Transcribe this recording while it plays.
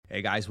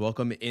Hey guys,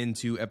 welcome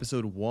into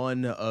episode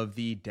 1 of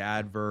the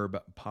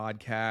Dadverb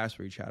podcast,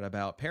 where we chat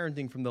about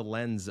parenting from the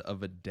lens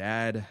of a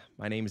dad.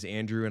 My name is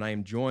Andrew, and I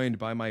am joined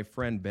by my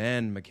friend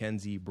Ben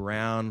Mackenzie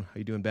Brown. How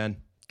you doing, Ben?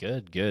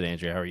 Good,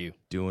 Andrew. How are you?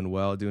 Doing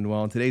well.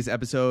 In today's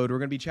episode, we're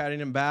going to be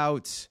chatting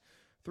about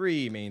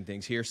 3 main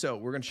things here. So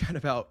we're going to chat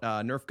about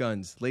Nerf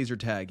guns, laser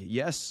tag,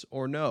 yes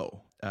or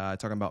no.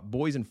 Talking about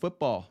boys in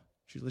football.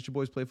 Should you let your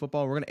boys play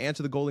football? We're going to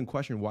answer the golden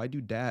question: why do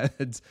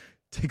dads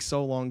take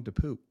so long to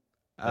poop?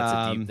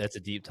 That's a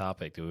deep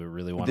topic. Do we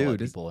really want to let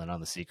people in on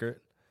the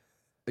secret?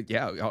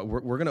 Yeah,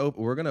 we're gonna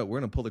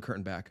pull the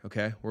curtain back.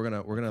 Okay, we're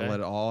gonna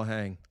let it all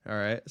hang. All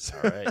right.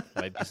 All right.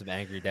 Might be some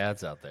angry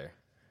dads out there.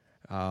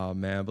 Oh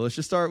man, but let's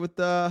just start with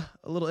a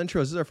little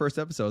intro. This is our first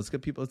episode.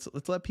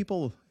 Let's let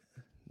people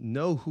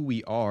know who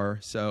we are.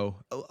 So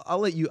I'll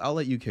let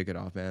you kick it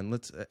off, man.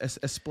 Let's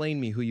explain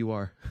me who you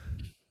are.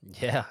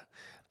 Yeah.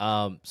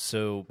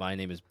 So my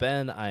name is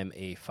Ben. I'm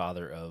a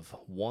father of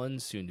 1,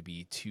 soon to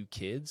be 2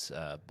 kids,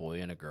 a boy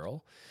and a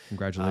girl.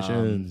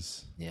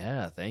 Congratulations.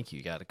 Yeah, thank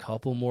you. Got a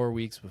couple more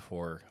weeks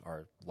before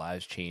our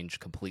lives change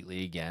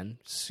completely again.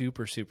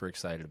 Super, super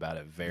excited about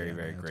it. Very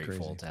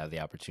grateful to have the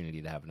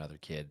opportunity to have another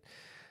kid.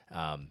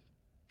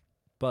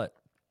 But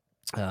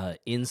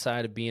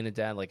inside of being a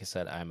dad, like I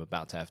said, I'm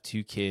about to have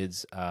 2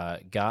 kids.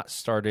 Got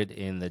started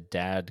in the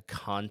dad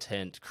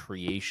content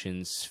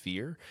creation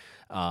sphere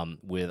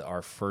with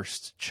our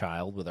first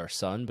child, with our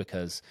son,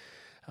 because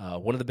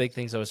one of the big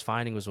things I was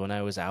finding was when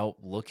I was out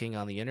looking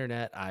on the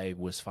internet, I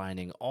was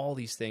finding all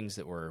these things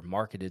that were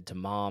marketed to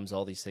moms,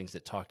 all these things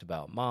that talked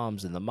about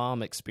moms and the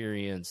mom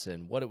experience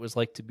and what it was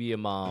like to be a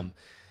mom.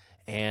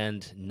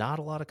 And not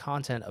a lot of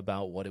content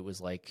about what it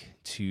was like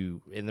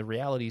in the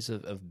realities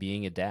of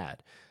being a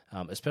dad,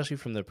 especially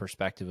from the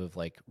perspective of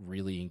like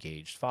really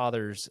engaged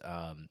fathers.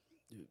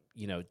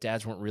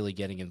 Dads weren't really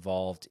getting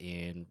involved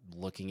in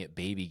looking at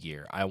baby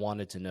gear. I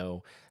wanted to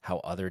know how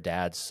other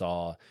dads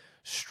saw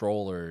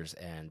strollers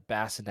and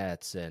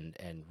bassinets and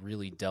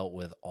really dealt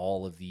with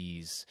all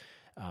these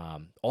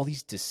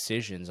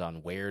decisions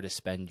on where to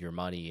spend your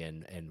money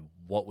and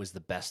what was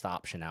the best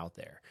option out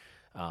there.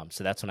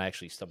 So that's when I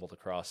actually stumbled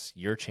across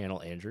your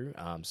channel, Andrew.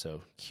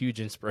 So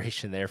huge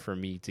inspiration there for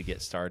me to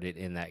get started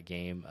in that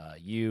game.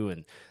 You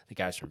and the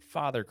guys from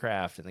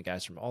Fathercraft and the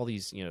guys from all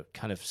these,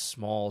 kind of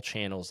small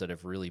channels that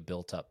have really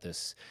built up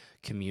this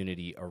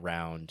community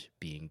around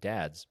being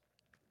dads.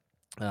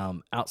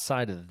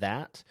 Outside of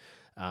that,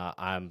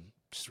 I'm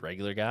just a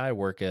regular guy. I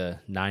work a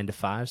 9 to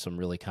 5, so I'm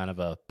really kind of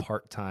a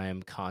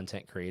part-time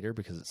content creator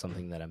because it's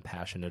something that I'm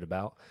passionate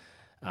about.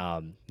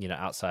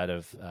 Outside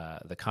of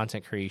the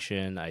content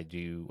creation, I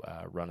do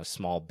run a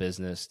small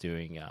business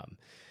doing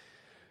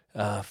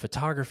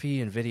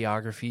photography and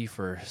videography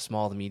for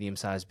small to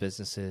medium-sized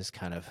businesses,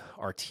 kind of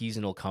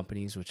artisanal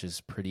companies, which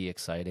is pretty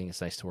exciting.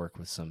 It's nice to work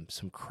with some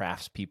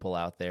crafts people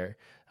out there,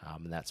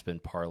 and that's been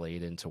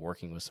parlayed into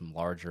working with some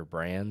larger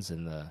brands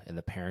in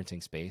the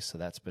parenting space. So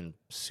that's been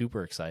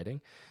super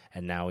exciting.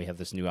 And now we have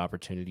this new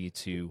opportunity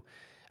to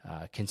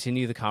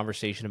continue the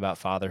conversation about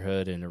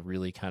fatherhood in a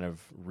really kind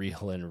of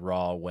real and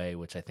raw way,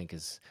 which I think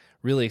is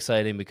really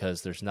exciting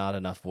because there's not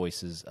enough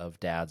voices of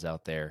dads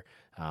out there.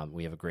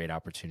 We have a great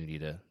opportunity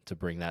to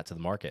bring that to the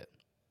market.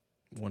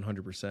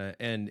 100%.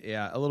 And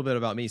yeah, a little bit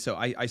about me. So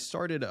I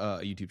started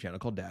a YouTube channel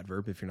called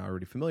Dadverb, if you're not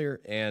already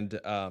familiar. And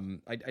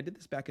I did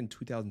this back in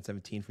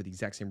 2017 for the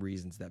exact same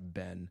reasons that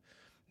Ben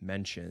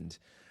mentioned.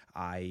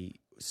 I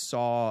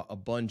saw a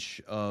bunch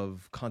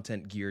of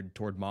content geared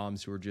toward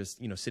moms who were just,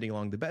 sitting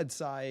along the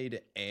bedside,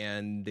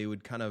 and they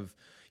would kind of,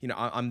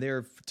 I'm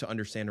there to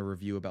understand a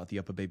review about the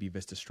UPPAbaby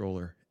Vista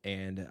stroller.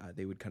 And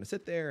they would kind of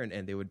sit there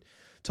and they would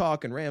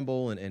talk and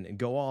ramble and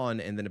go on.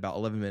 And then about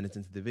 11 minutes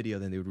into the video,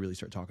 then they would really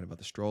start talking about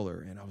the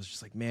stroller. And I was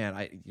just like,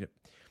 man,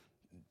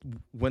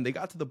 when they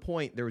got to the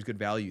point, there was good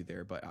value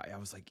there. But I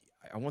was like,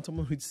 I want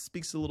someone who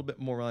speaks a little bit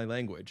more my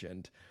language.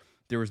 And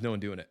there was no one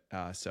doing it.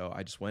 So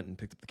I just went and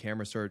picked up the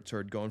camera,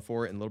 started going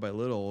for it. And little by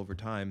little over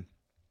time,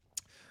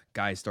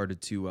 guys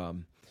started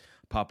to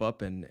pop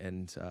up and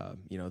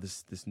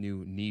this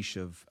new niche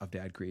of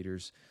dad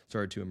creators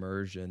started to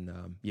emerge. And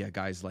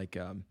guys like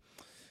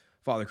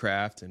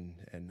Fathercraft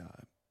and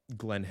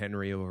Glenn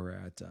Henry over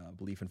at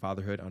Belief in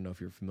Fatherhood. I don't know if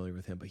you're familiar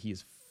with him, but he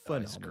is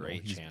phenomenal.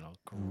 He's channel.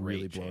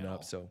 Really blown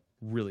up. So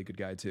really good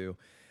guy too.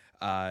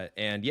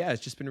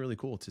 It's just been really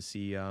cool to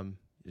see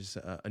just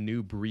a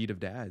new breed of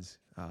dads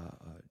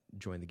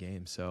join the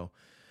game. So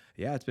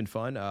yeah, it's been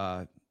fun.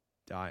 I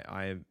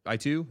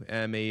too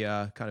am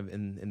a kind of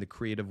in the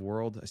creative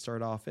world. I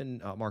started off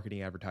in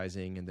marketing,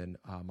 advertising, and then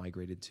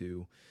migrated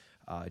to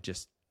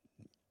just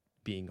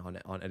being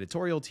on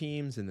editorial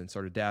teams, and then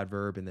started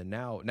Dadverb, and then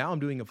now I'm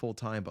doing it full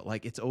time. But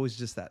like, it's always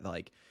just that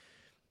like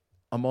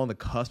I'm on the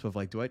cusp of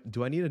like,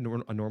 do I need a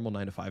normal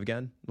 9 to 5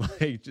 again?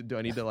 Like, do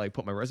I need to like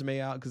put my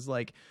resume out? Because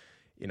like,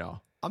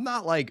 I'm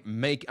not like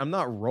I'm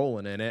not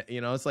rolling in it.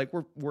 It's like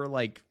we're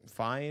like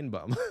fine,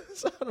 but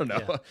so I don't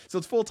know. Yeah. So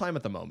it's full time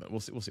at the moment. We'll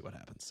see what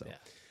happens. So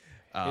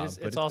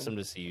It's awesome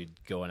to see you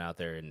going out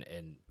there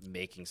and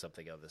making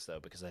something of this, though,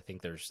 because I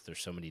think there's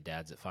so many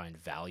dads that find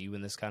value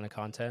in this kind of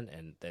content,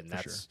 and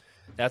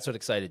that's what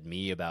excited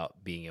me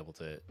about being able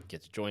to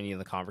get to join you in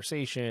the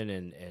conversation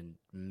and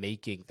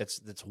making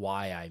that's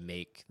why I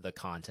make the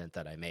content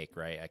that I make.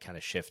 Right, I kind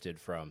of shifted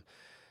from,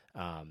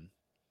 kind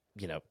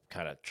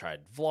of tried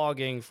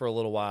vlogging for a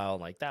little while,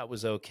 and like that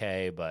was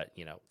okay, but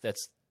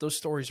those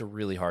stories are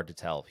really hard to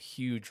tell.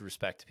 Huge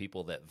respect to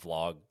people that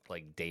vlog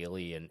like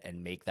daily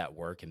and make that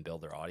work and build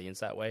their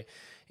audience that way.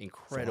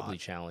 Incredibly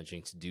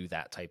challenging to do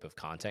that type of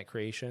content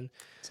creation.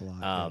 It's a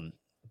lot.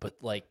 But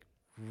like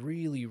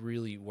really,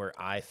 really where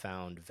I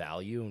found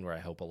value and where I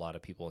hope a lot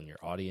of people in your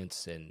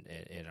audience and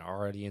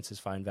our audiences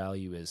find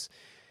value is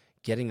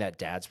getting that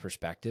dad's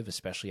perspective,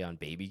 especially on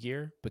baby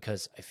gear,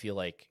 because I feel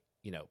like,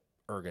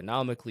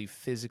 ergonomically,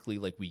 physically,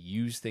 like we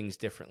use things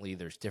differently.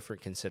 There's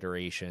different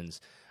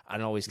considerations. I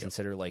don't always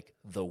consider like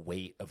the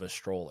weight of a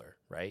stroller,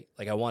 right?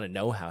 Like I want to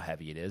know how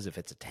heavy it is, if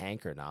it's a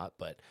tank or not,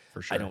 but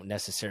for sure. I don't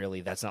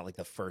necessarily, that's not like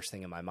the first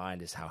thing in my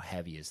mind is how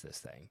heavy is this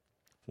thing?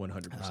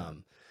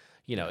 100%.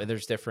 And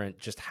there's different,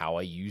 just how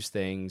I use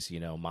things,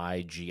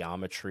 my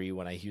geometry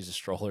when I use a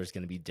stroller is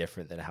going to be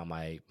different than how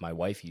my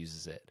wife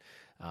uses it.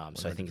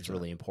 So I think it's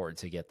really important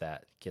to get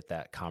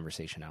that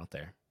conversation out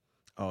there.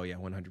 Oh yeah,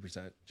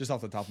 100%. Just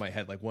off the top of my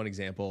head, like one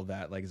example of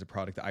that, like is a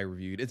product that I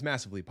reviewed. It's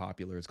massively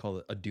popular. It's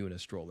called a Duna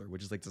stroller,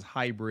 which is like this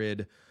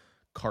hybrid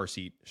car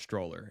seat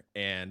stroller.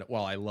 And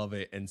while I love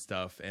it and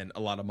stuff, and a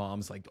lot of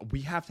moms like,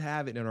 we have to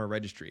have it in our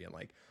registry. And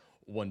like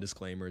one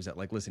disclaimer is that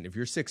like, listen, if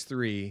you're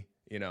 6'3",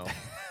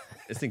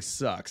 this thing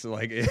sucks.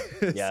 Like,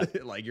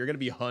 like you're gonna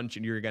be hunched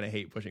and you're gonna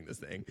hate pushing this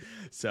thing.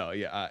 So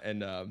yeah,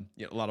 and a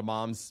lot of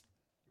moms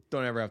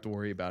don't ever have to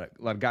worry about it.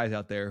 A lot of guys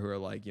out there who are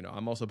like,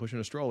 I'm also pushing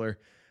a stroller.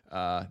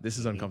 This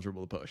is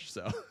uncomfortable to push,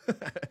 so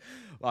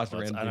lots of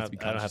random things to be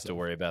conscious I don't have to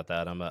worry about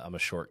that. I'm a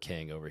short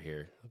king over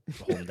here,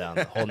 holding down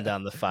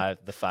the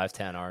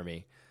 5'10"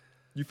 army.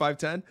 You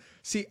 5'10"?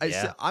 See,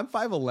 I'm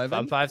 5'11".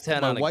 I'm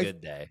 5'10" on a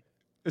good day.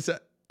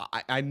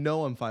 I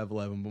know I'm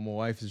 5'11", but my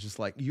wife is just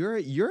like,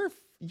 you're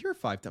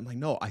 5'10". I'm like,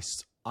 no,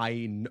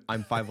 I'm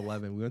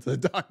 5'11". We went to the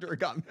doctor and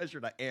got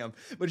measured. I am,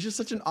 but it's just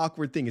such an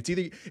awkward thing. It's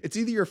either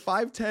you're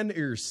 5'10" or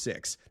you're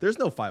 6. There's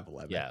no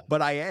 5'11". Yeah,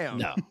 but I am.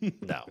 No.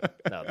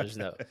 There's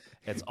no.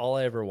 It's all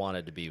I ever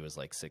wanted to be was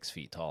like 6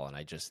 feet tall, and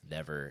I just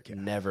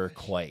never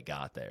quite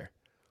got there.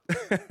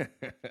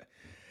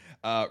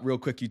 Real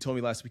quick, you told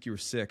me last week you were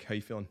sick. How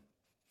you feeling?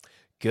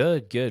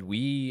 Good.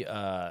 We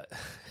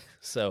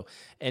so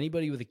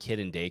anybody with a kid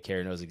in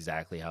daycare knows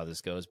exactly how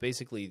this goes.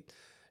 Basically.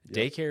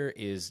 Daycare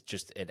is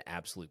just an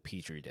absolute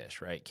petri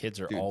dish, right? Kids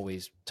are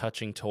always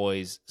touching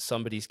toys.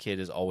 Somebody's kid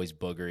is always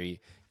boogery.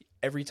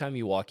 Every time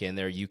you walk in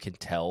there, you can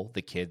tell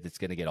the kid that's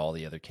going to get all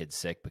the other kids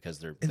sick because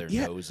their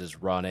nose is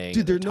running.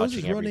 Dude, their nose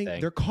is running.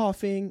 They're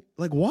coughing.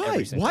 Like,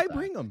 why? Why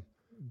bring them?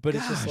 But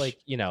it's just like,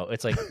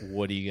 it's like,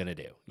 what are you going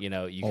to do?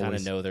 You kind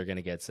of know they're going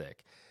to get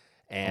sick.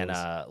 And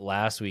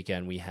last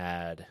weekend we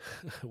had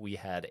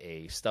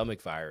a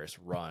stomach virus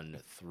run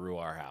through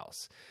our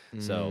house.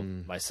 So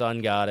my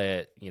son got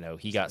it.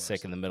 He got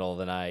sick in the middle of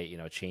the night.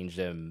 Changed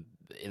him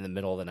in the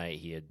middle of the night.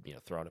 He had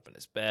thrown up in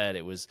his bed.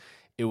 It was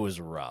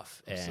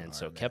rough, and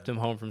so kept him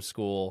home from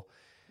school.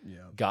 Yeah.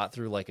 Got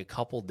through like a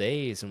couple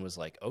days and was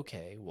like,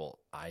 okay, well,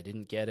 I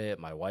didn't get it.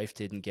 My wife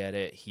didn't get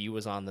it. He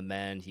was on the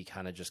mend. He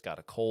kind of just got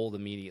a cold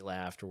immediately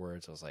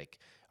afterwards. I was like,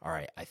 all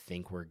right, I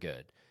think we're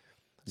good.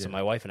 So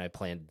my wife and I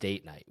planned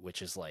date night,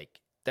 which is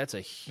like, that's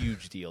a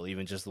huge deal.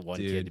 Even just the one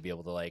kid to be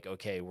able to like,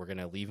 okay, we're going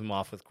to leave him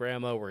off with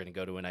grandma. We're going to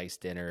go to a nice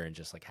dinner and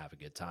just like have a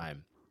good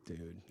time.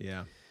 Dude.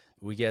 Yeah.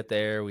 We get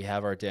there, we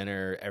have our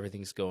dinner.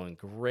 Everything's going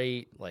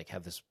great. Like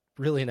have this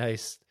really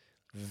nice,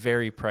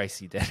 very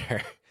pricey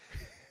dinner,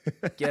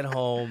 get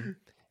home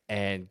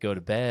and go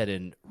to bed.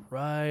 And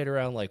right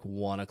around like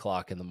 1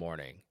 o'clock in the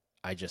morning,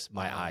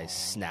 my eyes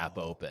snap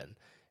open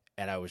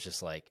and I was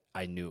just like,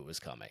 I knew it was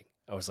coming.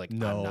 I was like,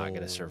 no. I'm not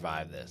going to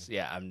survive this.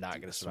 Yeah, I'm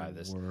not going to survive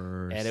this.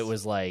 Worse. And it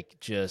was like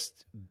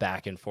just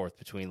back and forth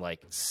between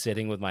like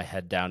sitting with my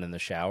head down in the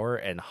shower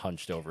and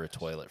hunched over a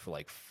toilet for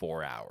like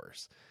 4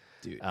 hours.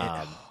 Dude,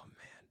 man.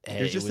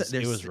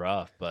 It was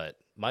rough, but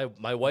my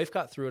wife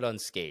got through it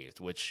unscathed,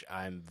 which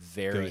I'm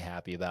very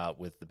happy about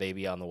with the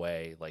baby on the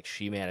way. Like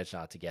she managed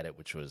not to get it,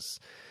 which was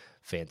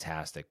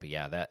fantastic. But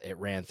yeah, it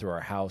ran through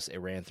our house. It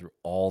ran through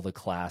all the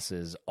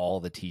classes, all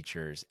the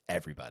teachers,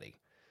 everybody.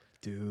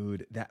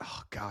 Dude,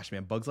 gosh,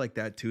 man, bugs like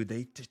that too.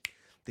 They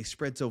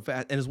spread so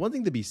fast. And it's one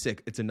thing to be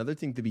sick. It's another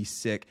thing to be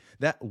sick.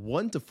 That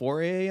 1 to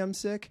 4 a.m.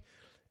 sick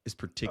is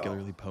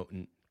particularly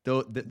potent.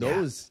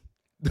 Those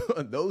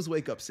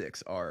wake up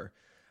sicks are,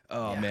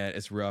 man,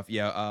 it's rough.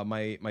 Yeah.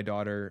 My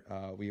daughter,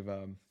 we've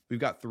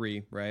got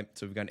 3, right?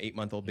 So we've got an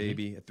 8-month-old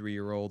baby, a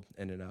 3-year-old,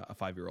 and then a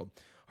 5-year-old.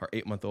 Our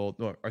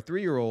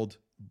 3-year-old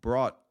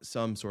brought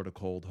some sort of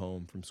cold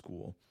home from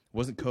school. It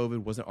wasn't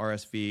COVID, wasn't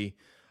RSV.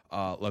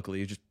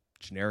 Luckily, it was just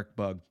generic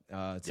bug,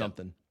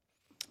 something.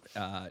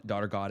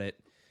 Daughter got it.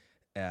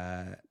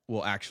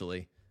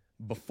 Actually,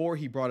 before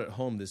he brought it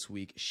home this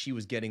week, she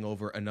was getting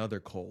over another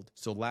cold.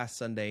 So last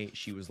Sunday,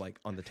 she was like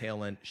on the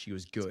tail end. She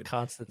was good.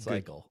 Constant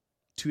cycle.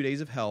 2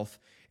 days of health.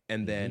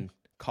 And then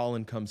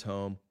Colin comes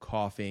home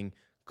coughing.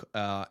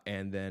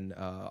 And then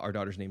our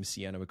daughter's name is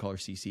Sienna. We call her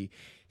Cece.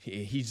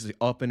 He's just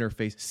up in her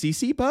face.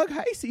 Cece bug?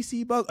 Hi,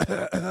 Cece bug.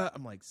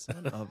 I'm like,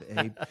 son of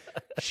a.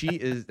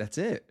 That's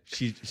it.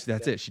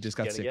 That's it. She just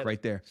got sick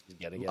right there.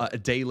 A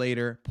day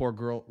later, poor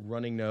girl,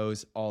 running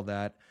nose, all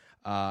that.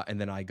 And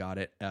then I got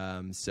it.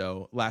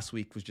 So last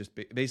week was just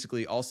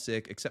basically all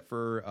sick except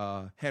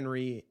for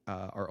Henry,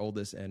 our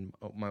oldest, and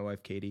my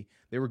wife Katie.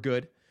 They were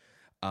good.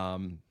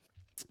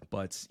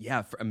 But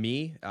yeah, for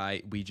me,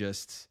 we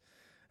just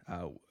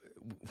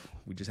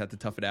had to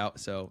tough it out.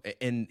 So,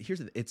 and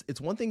here's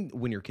it's one thing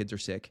when your kids are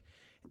sick.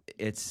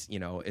 It's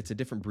it's a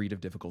different breed of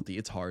difficulty.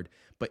 It's hard,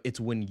 but it's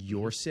when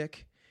you're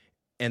sick.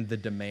 And the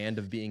demand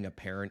of being a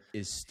parent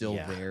is still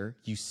there.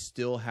 You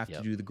still have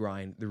to do the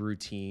grind, the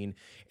routine,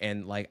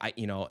 and like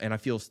and I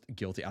feel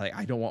guilty.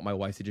 I don't want my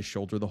wife to just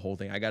shoulder the whole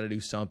thing. I got to do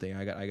something.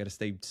 I got to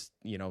stay,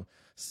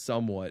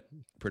 somewhat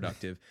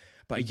productive.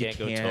 But you can't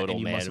go total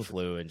man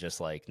flu and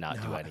just like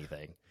not do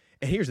anything.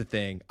 And here's the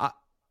thing,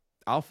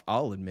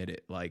 I'll admit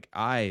it. Like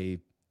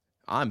I'm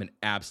an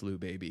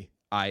absolute baby.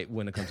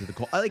 When it comes to the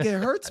cold, like it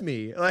hurts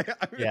me. Like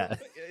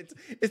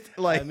it's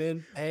like I'm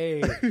in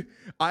pain.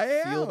 I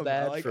am. Feel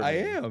bad like for me. I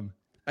am.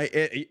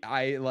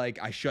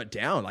 I shut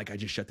down. Like I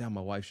just shut down.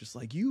 My wife's just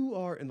like, you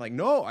are, and like,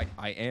 no,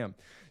 I am.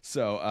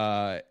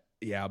 So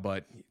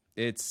but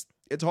it's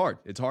hard.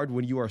 It's hard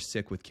when you are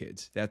sick with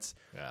kids.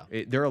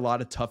 There are a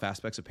lot of tough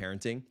aspects of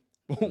parenting.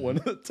 One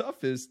of the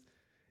toughest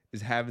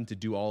is having to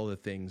do all of the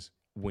things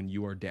when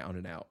you are down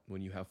and out,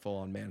 when you have full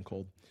on man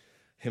cold,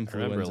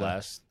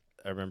 influenza.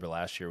 I remember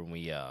last year when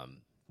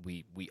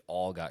we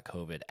all got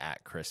COVID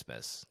at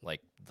Christmas.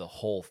 Like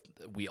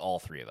we all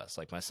three of us.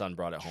 Like my son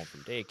brought it home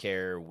from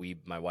daycare.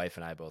 My wife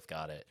and I both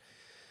got it.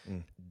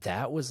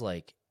 That was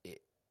like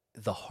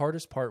the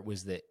hardest part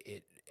was that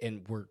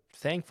and we're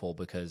thankful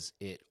because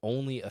it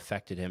only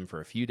affected him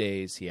for a few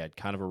days. He had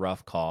kind of a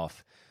rough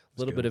cough, a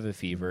little bit of a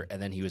fever, and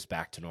then he was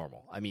back to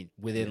normal. I mean,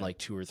 within like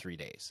 2 or 3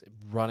 days,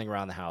 running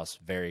around the house,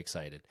 very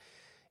excited.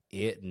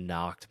 It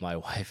knocked my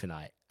wife and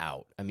I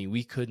out. I mean,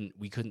 we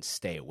couldn't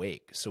stay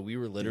awake. So we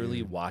were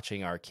literally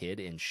watching our kid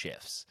in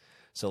shifts.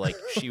 So like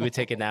she would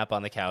take a nap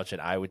on the couch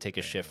and I would take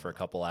a shift for a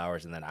couple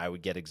hours and then I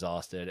would get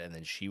exhausted and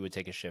then she would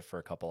take a shift for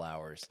a couple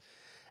hours.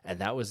 And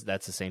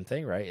that's the same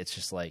thing, right? It's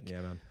just like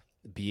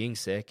being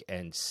sick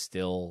and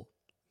still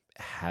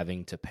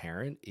having to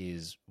parent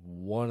is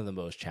one of the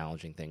most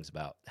challenging things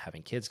about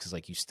having kids, because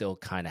like you still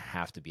kind of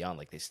have to be on,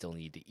 like they still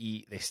need to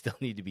eat, they still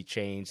need to be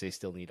changed, they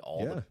still need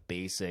all the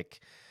basic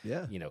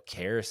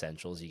care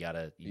essentials. You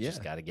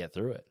just gotta get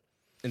through it.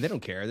 And they don't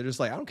care. They're just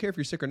like, I don't care if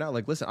you're sick or not.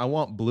 Like, listen, I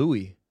want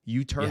Bluey.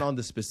 You turn on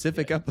the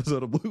specific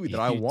episode of Bluey that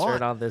I want.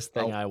 Turn on this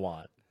thing I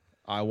want.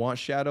 I want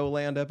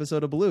Shadowland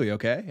episode of Bluey,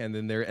 okay? And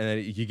then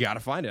you got to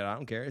find it. I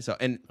don't care. So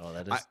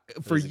that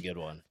is a good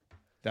one.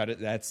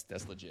 That's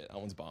legit. That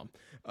one's bomb.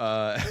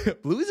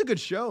 Bluey's a good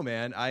show,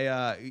 man.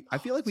 I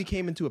feel like we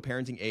came into a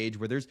parenting age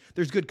where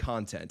there's good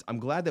content. I'm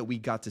glad that we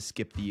got to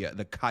skip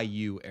the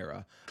Caillou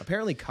era.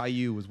 Apparently,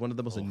 Caillou was one of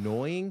the most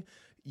annoying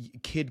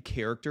kid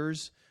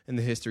characters in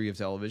the history of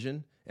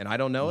television, and I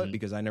don't know it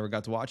because I never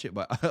got to watch it.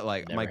 But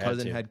like my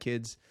cousin had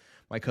kids.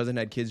 My cousin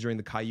had kids during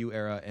the Caillou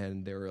era,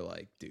 and they were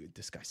like, "Dude,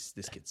 this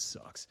kid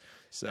sucks."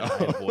 So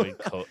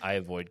I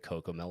avoid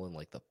Cocomelon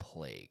like the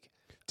plague.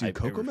 Dude,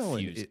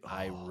 Cocomelon.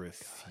 I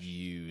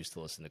refuse to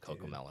listen to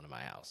Cocomelon in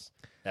my house.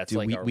 That's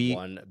our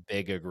one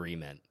big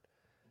agreement.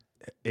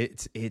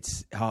 It's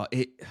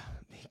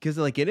because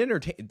like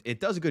it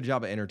does a good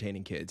job of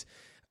entertaining kids,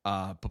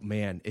 but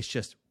man, it's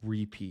just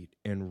repeat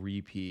and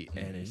repeat,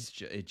 and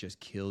it just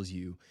kills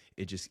you.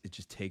 It just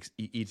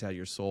eats out of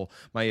your soul.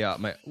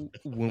 My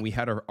when we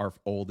had our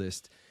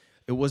oldest.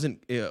 It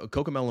wasn't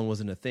Cocomelon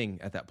wasn't a thing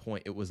at that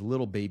point. It was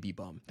Little Baby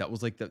Bum. That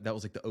was like the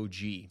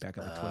OG back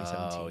in like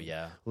 2017. Oh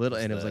yeah,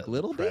 it was like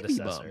Little Baby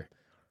Bum.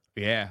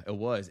 Yeah, it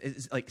was.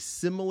 It's like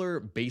similar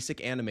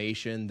basic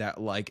animation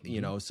that like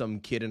some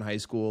kid in high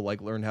school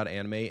like learned how to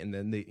animate, and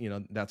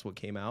then that's what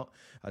came out.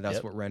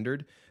 That's what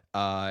rendered.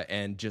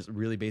 And just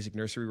really basic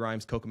nursery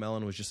rhymes.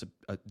 Cocomelon was just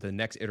the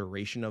next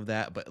iteration of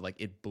that, but like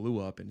it blew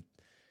up, and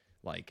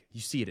like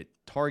you see it at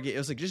Target. It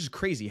was like just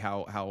crazy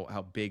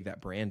how big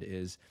that brand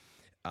is.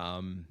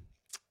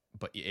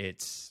 But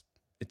it's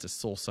a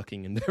soul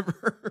sucking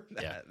endeavor.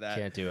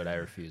 Can't do it. I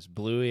refuse.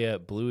 Bluey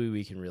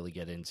we can really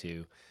get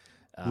into.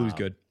 Bluey's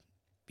good.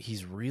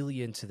 He's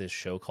really into this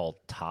show called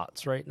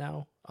Tots right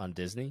now on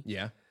Disney.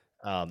 Yeah.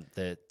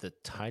 The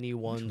Tiny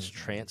Ones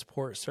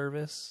Transport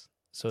Service.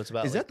 So it's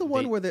about. Is that the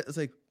one where it's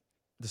like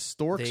the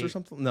storks or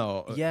something?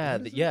 No. Yeah,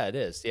 it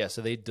is. Yeah,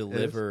 so they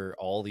deliver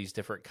all these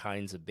different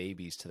kinds of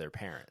babies to their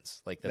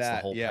parents. Like that's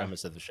the whole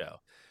premise of the show.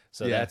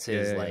 So that's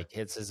his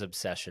it's his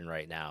obsession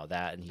right now.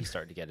 That, and he's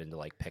starting to get into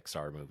like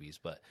Pixar movies,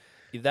 but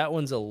that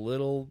one's a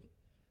little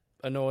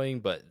annoying,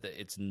 but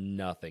it's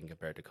nothing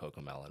compared to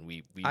Cocomelon.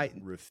 We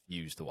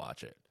refuse to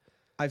watch it.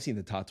 I've seen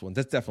the Tots ones.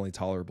 That's definitely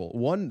tolerable.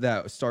 One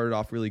that started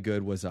off really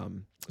good was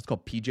it's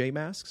called PJ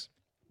Masks,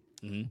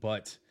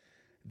 but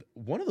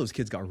one of those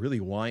kids got really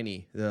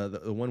whiny.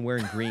 The one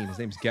wearing green, his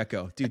name's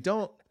Gecko. Dude,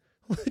 don't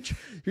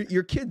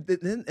your kid.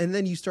 And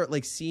then you start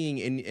like seeing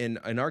in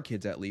our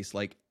kids at least,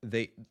 like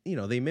they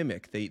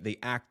mimic, they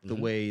act the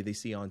way they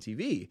see on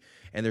TV,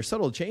 and there's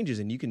subtle changes,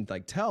 and you can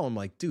like tell. I'm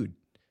like, dude,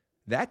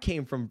 that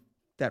came from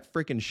that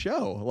freaking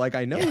show. Like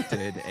I know it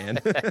did.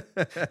 And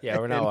yeah,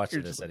 we're not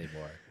watching this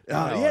anymore.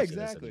 Yeah,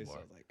 exactly. So I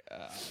was like,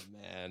 oh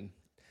man.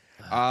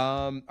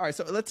 All right,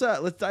 so let's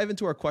dive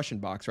into our question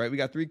box. Right, we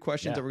got 3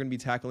 questions that we're gonna be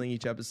tackling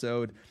each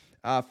episode.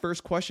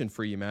 First question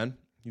for you, man.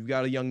 You've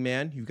got a young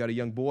man. You've got a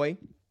young boy.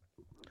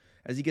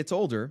 As he gets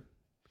older,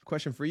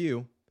 question for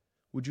you: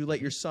 would you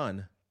let your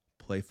son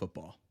play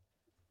football?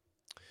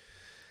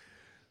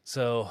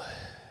 So,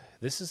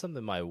 this is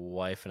something my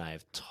wife and I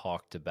have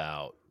talked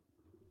about.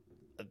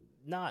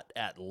 Not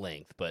at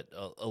length, but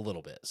a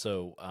little bit.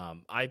 So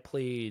I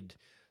played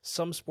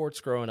some sports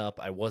growing up.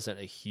 I wasn't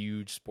a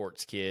huge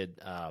sports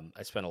kid.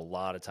 I spent a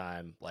lot of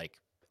time like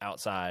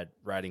outside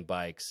riding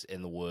bikes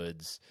in the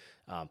woods,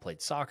 played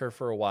soccer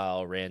for a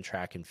while, ran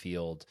track and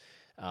field,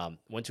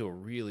 went to a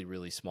really,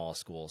 really small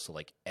school. So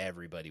like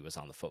everybody was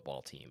on the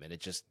football team and it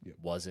just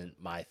wasn't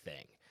my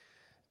thing.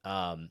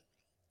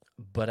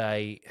 But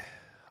I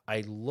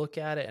look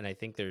at it and I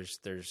think there's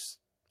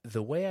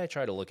the way I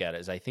try to look at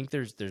it is I think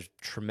there's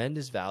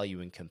tremendous value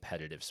in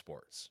competitive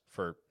sports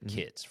for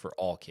kids, for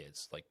all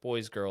kids, like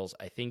boys, girls.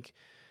 I think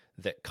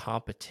that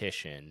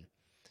competition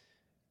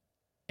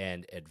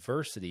and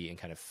adversity and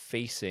kind of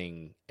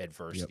facing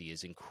adversity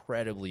is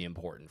incredibly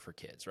important for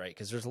kids, right?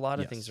 Because there's a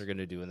lot of things they're going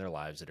to do in their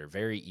lives that are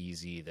very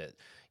easy that,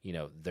 you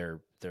know, they're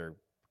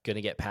going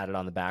to get patted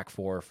on the back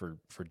for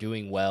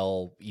doing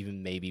well,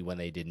 even maybe when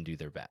they didn't do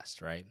their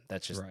best, right?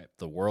 That's just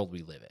the world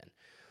we live in.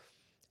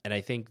 And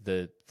I think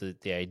the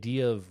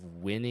idea of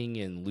winning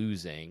and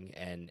losing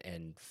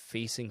and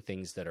facing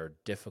things that are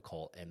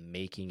difficult and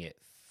making it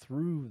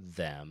through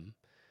them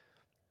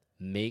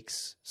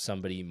makes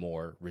somebody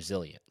more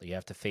resilient. You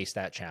have to face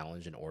that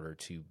challenge in order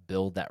to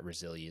build that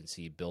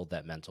resiliency, build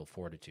that mental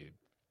fortitude.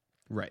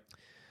 Right.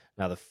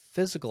 Now, the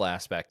physical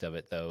aspect of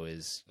it, though,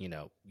 is, you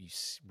know, you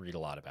read a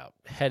lot about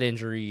head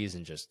injuries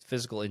and just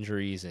physical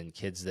injuries and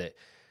kids that,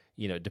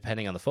 you know,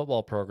 depending on the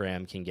football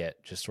program, can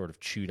get just sort of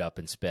chewed up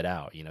and spit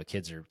out. You know,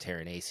 kids are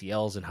tearing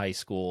ACLs in high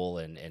school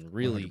and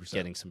really 100%.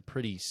 Getting some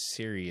pretty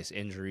serious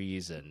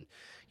injuries. And,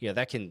 you know,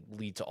 that can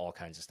lead to all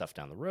kinds of stuff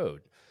down the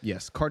road.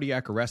 Yes.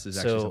 Cardiac arrest is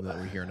actually something that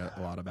we're hearing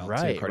a lot about.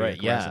 Too.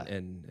 Cardiac arrest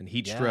and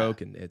heat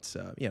stroke. And it's,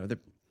 you know,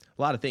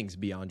 a lot of things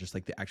beyond just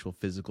like the actual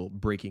physical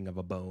breaking of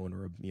a bone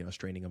or, you know,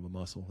 straining of a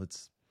muscle.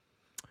 It's,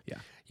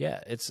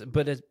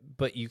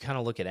 but you kind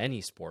of look at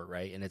any sport,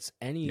 right? And it's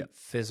any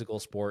physical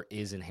sport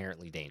is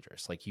inherently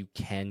dangerous. Like you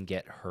can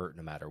get hurt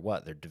no matter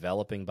what. They're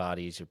developing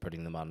bodies. You're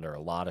putting them under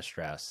a lot of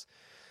stress.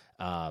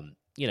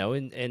 You know,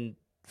 and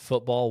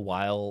football,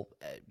 while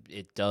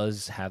it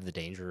does have the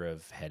danger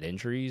of head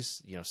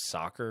injuries, you know,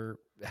 soccer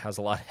has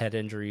a lot of head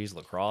injuries.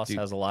 Lacrosse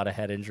has a lot of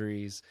head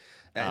injuries.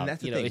 And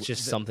that's the thing. It's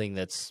just something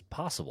that's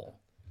possible.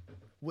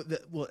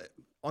 Well,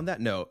 on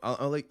that note, I'm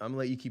gonna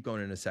let you keep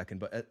going in a second,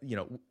 but you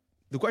know,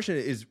 the question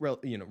is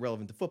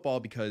relevant to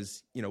football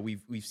because, you know,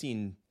 we've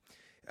seen,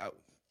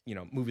 you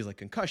know, movies like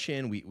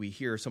Concussion. We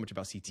hear so much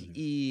about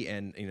CTE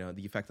and, you know,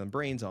 the effect on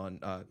brains, on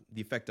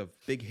the effect of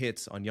big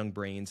hits on young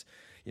brains.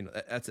 You know,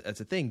 that's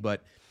a thing.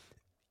 But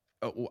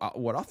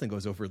what often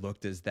goes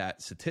overlooked is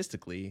that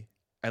statistically,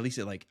 at least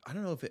I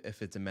don't know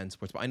if it's in men's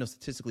sports, but I know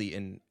statistically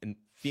in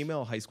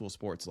female high school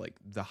sports, like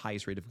the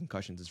highest rate of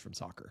concussions is from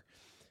soccer.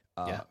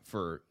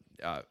 For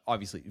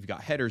obviously you've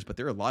got headers, but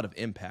there are a lot of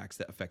impacts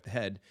that affect the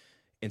head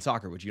in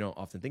soccer, which you don't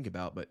often think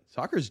about, but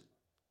soccer is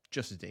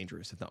just as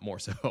dangerous, if not more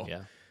so.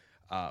 Yeah.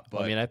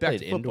 But I mean, I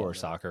played indoor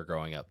soccer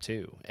growing up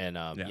too. And,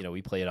 you know,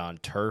 we played on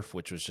turf,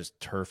 which was just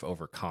turf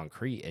over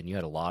concrete. And you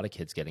had a lot of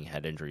kids getting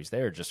head injuries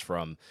there just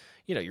from,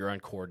 you know, you're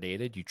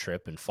uncoordinated, you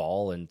trip and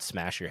fall and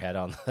smash your head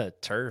on the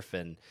turf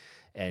and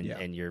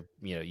you're,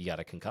 you know, you got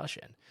a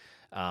concussion.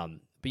 But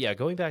yeah,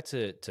 going back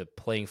to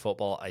playing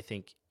football, I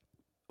think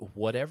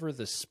whatever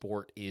the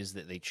sport is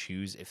that they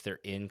choose, if they're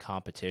in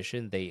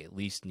competition, they at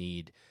least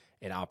need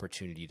an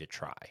opportunity to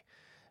try.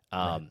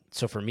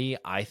 So for me,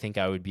 I think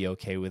I would be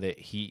okay with it.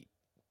 He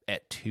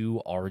at 2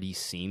 already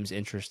seems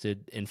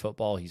interested in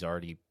football. He's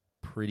already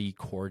pretty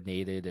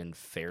coordinated and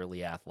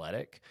fairly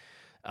athletic.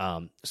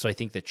 So I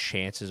think the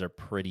chances are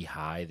pretty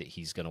high that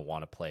he's going to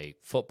want to play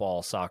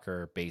football,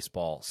 soccer,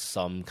 baseball,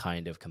 some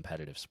kind of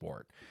competitive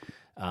sport.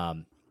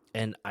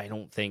 And I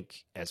don't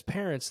think as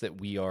parents that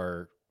we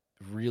are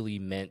really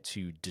meant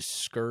to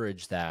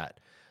discourage that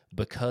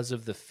because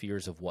of the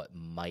fears of what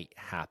might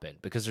happen,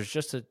 because there's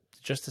just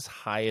as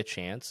high a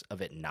chance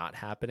of it not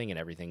happening and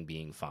everything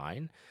being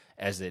fine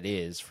as it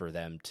is for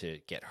them to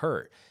get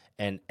hurt.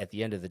 And at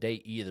the end of the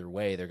day, either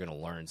way, they're going to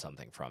learn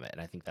something from it.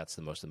 And I think that's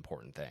the most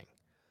important thing.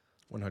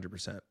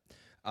 100%.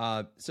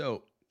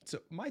 So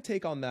my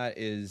take on that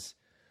is,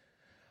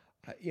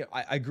 you know,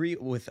 I agree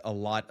with a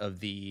lot of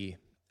the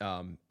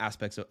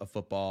aspects of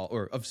football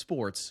or of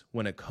sports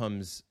when it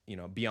comes,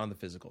 beyond the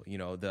physical.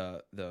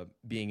 The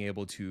being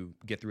able to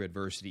get through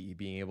adversity,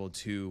 being able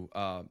to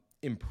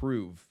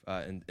improve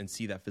and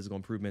see that physical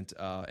improvement,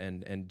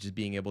 and just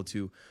being able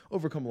to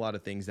overcome a lot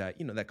of things that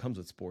that comes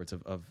with sports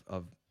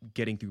of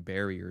getting through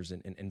barriers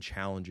and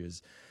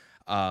challenges.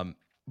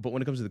 But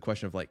when it comes to the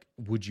question of like,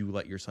 would you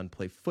let your son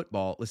play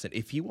football? Listen,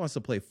 if he wants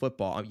to play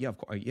football, yeah, of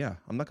course, yeah,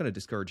 I'm not going to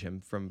discourage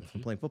him from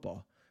playing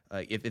football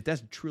if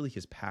that's truly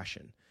his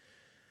passion.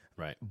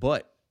 Right.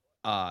 But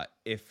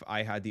if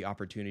I had the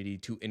opportunity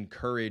to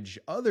encourage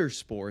other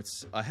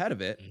sports ahead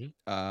of it,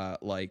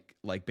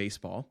 like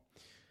baseball,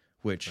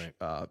 which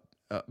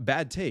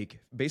bad take,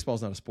 baseball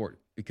is not a sport,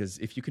 because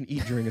if you can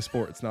eat during a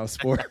sport, it's not a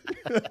sport.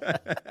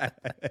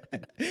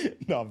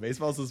 No,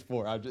 baseball's a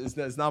sport.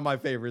 It's not my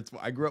favorite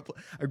sport. I grew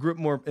up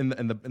more in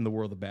the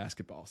world of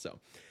basketball. So,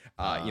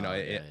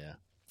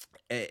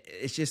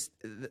 it's just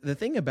the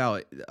thing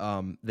about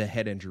the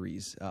head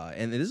injuries,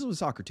 and this is with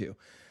soccer too.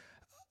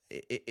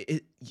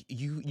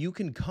 You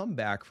can come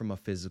back from a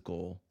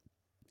physical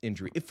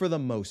injury for the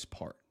most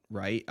part,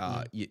 right?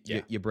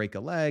 You break a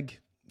leg,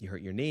 you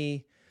hurt your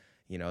knee.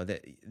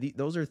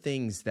 Those are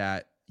things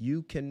that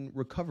you can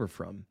recover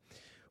from.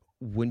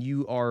 When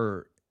you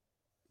are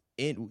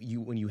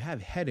when you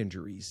have head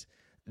injuries,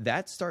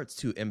 that starts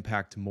to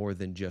impact more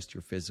than just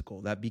your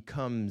physical. That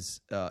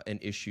becomes an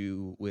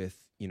issue with,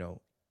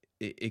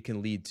 it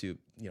can lead to,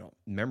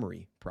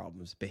 memory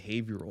problems,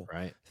 behavioral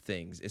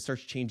things. It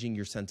starts changing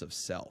your sense of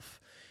self.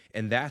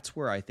 And that's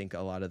where I think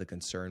a lot of the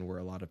concern, where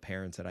a lot of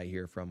parents that I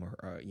hear from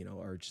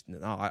are just,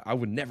 no, I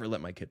would never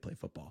let my kid play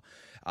football,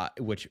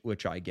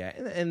 which I get.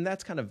 And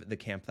that's kind of the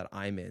camp that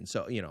I'm in.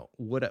 So,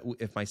 what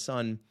if my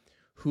son,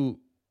 who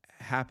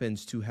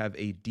happens to have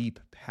a deep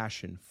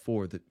passion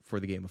for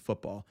the game of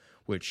football,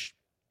 which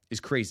is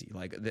crazy,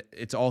 like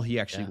it's all he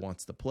actually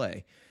wants to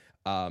play.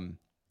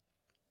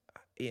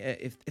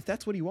 If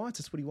that's what he wants,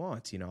 that's what he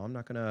wants. I'm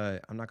not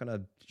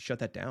gonna shut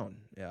that down.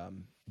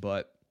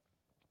 But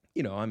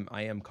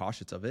I am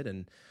cautious of it,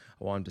 and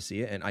I want him to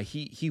see it. And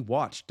he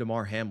watched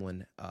Damar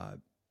Hamlin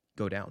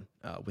go down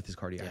with his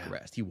cardiac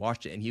arrest. He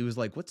watched it and he was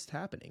like, "What's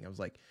happening?" I was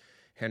like,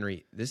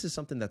 "Henry, this is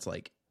something that's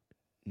like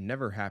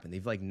never happened.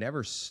 They've like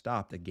never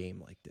stopped a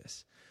game like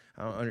this."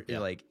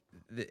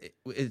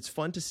 It's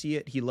fun to see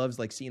it. He loves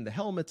like seeing the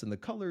helmets and the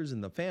colors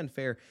and the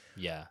fanfare.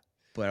 Yeah.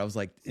 But I was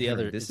like, the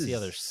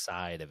other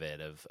side of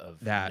it, of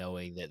that,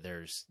 knowing that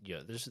there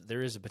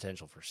is a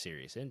potential for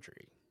serious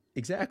injury.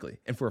 Exactly.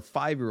 And for a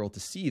 5-year-old to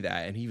see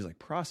that, and he was like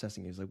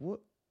processing, he was like,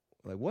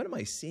 what am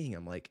I seeing?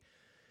 I'm like,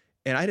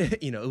 and I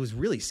didn't, it was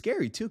really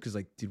scary too. Cause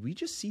like, did we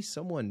just see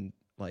someone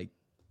like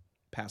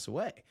pass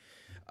away?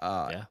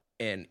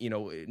 And,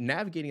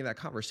 navigating that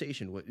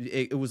conversation,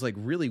 it was like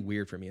really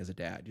weird for me as a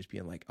dad, just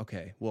being like,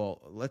 okay,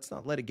 well, let's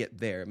not let it get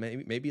there.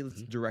 Maybe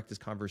let's direct this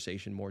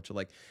conversation more to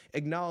like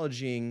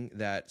acknowledging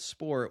that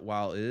sport,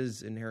 while it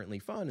is inherently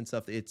fun and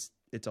stuff, it's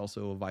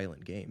also a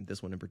violent game,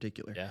 this one in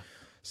particular. Yeah.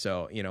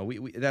 So,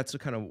 we that's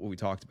kind of what we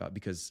talked about,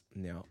 because,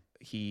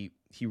 he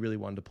really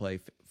wanted to play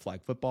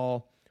flag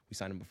football. We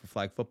signed him up for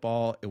flag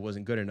football. It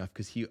wasn't good enough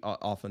because he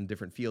off on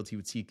different fields, he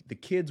would see the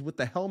kids with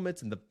the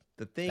helmets and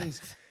the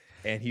things.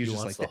 And he was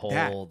just like, the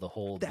whole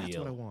that's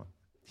deal. what I want.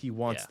 He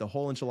wants the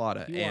whole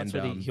enchilada.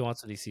 He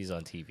wants what he sees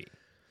on TV.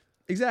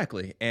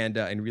 Exactly. And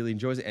really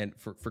enjoys it. And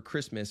for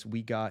Christmas,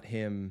 we got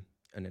him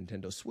a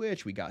Nintendo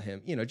Switch. We got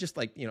him, just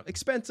like,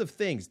 expensive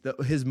things.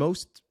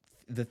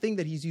 The thing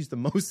that he's used the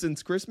most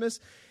since Christmas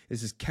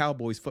is his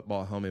Cowboys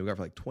football helmet. We got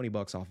for like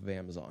 $20 off of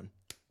Amazon.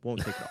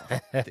 Won't take it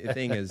off. The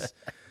thing is,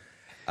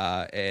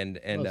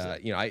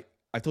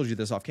 I told you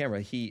this off camera.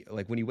 He,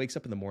 like, when he wakes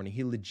up in the morning,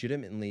 he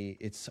legitimately,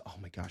 oh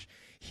my gosh,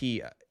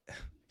 he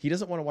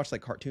doesn't want to watch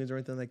like cartoons or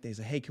anything like that. He's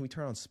like, hey, can we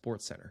turn on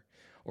Sports Center?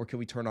 Or can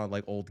we turn on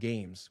like old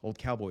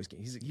Cowboys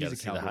games? He's a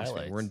Cowboys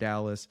fan. We're in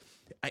Dallas.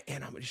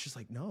 And I'm just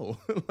like, no,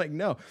 like,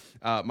 no.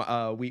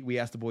 We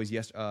asked the boys,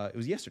 it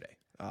was yesterday.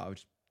 Want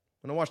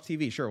to watch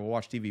TV? Sure, we'll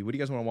watch TV. What do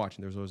you guys want to watch?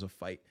 And there's always a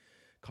fight.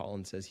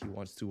 Colin says he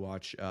wants to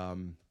watch,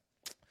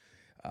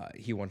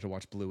 he wanted to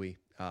watch Bluey.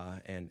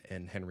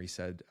 And Henry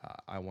said,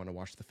 I want to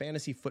watch the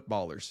Fantasy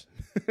Footballers,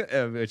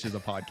 which is a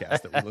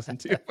podcast that we listen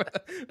to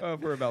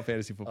for about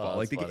fantasy football.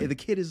 Like the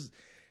kid is,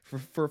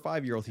 for a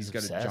 5-year-old, he's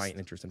got obsessed. A giant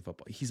interest in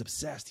football. He's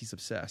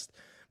obsessed.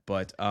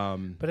 But I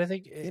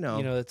think,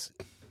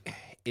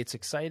 it's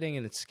exciting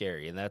and it's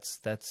scary. And that's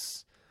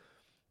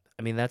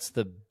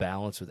the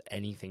balance with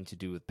anything to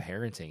do with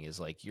parenting, is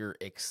like, you're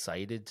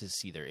excited to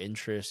see their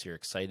interests. You're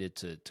excited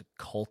to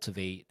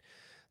cultivate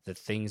the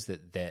things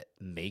that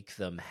make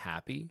them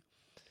happy.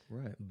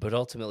 Right. But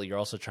ultimately, you're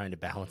also trying to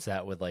balance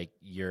that with like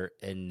your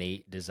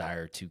innate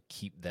desire to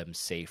keep them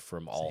safe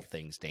from all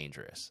things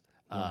dangerous.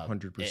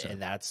 100%.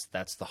 And that's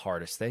the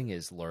hardest thing,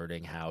 is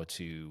learning how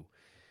to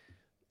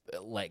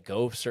let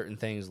go of certain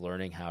things,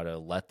 learning how to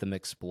let them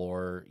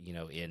explore,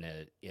 in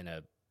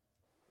a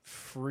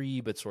free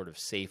but sort of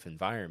safe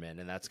environment.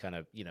 And that's kind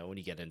of, when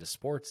you get into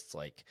sports, it's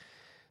like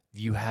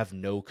you have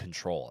no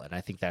control. And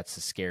I think that's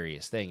the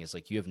scariest thing, is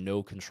like you have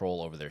no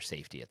control over their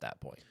safety at that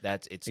point.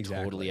 It's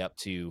Exactly. totally up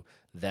to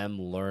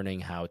them learning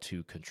how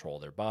to control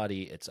their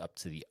body. It's up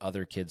to the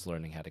other kids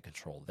learning how to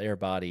control their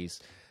bodies.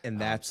 And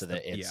that's so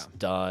that it's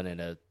done in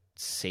a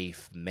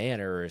safe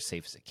manner, or as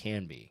safe as it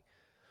can be.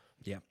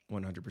 Yeah,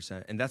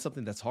 100%. And that's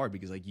something that's hard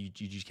because like you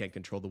just can't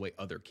control the way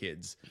other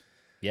kids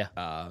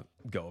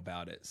go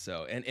about it.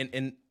 So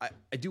and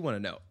I do want to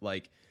know,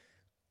 like,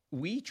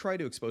 we try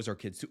to expose our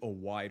kids to a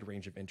wide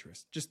range of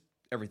interests, just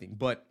everything.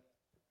 But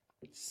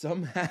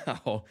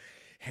somehow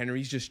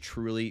Henry's just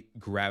truly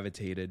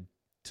gravitated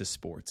to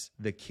sports.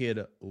 The kid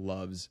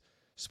loves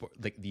sport,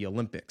 like the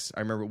Olympics.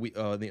 I remember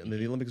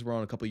the Olympics were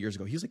on a couple of years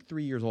ago. He was like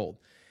 3 years old.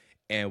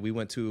 And we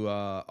went to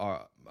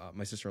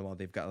my sister-in-law.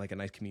 They've got like a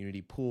nice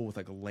community pool with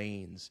like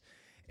lanes.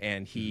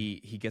 And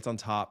he gets on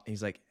top and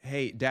he's like,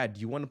 "Hey, Dad,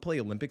 do you want to play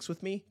Olympics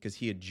with me?" Because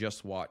he had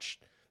just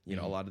watched,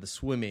 a lot of the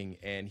swimming.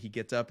 And he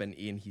gets up and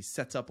he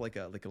sets up like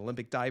an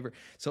Olympic diver.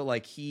 So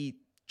like he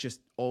just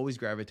always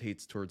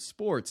gravitates towards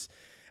sports.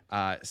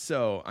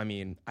 So, I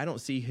mean, I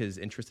don't see his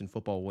interest in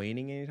football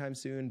waning anytime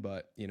soon,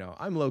 but,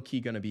 I'm low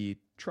key going to be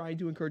trying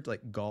to encourage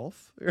like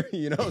golf or,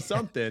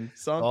 something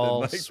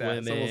Golf, like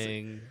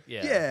swimming, that. So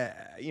we'll yeah.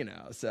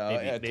 So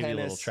Maybe tennis,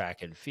 a little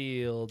track and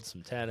field,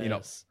 some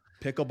tennis.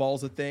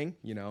 Pickleball's a thing,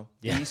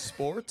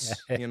 esports,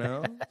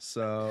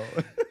 so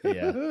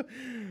Yeah.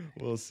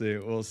 We'll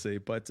see.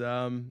 But,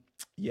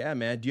 yeah,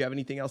 man, do you have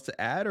anything else to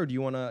add or do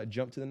you want to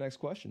jump to the next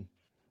question?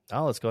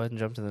 Oh, let's go ahead and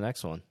jump to the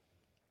next one.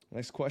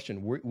 Next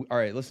question. All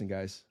right, listen,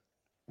 guys.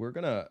 We're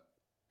gonna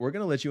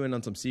let you in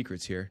on some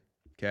secrets here.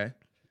 Okay.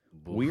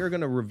 Oof. We are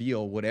gonna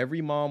reveal what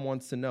every mom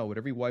wants to know, what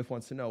every wife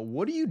wants to know.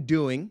 What are you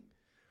doing?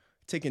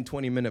 Taking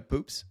 20-minute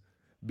poops?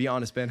 Be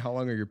honest, Ben. How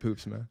long are your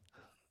poops, man?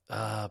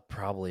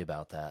 Probably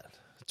about that.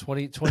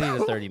 20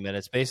 to 30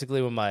 minutes.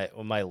 Basically, when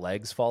my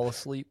legs fall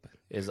asleep,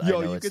 I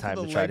know it's time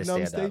to try to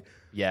stand up.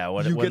 Yeah,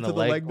 when the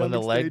leg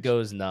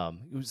goes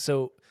numb.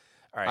 So,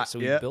 all right. So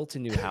we built a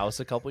new house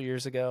a couple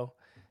years ago.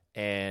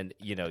 And,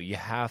 you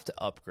have to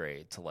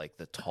upgrade to like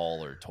the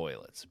taller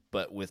toilets.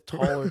 But with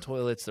taller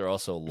toilets, they're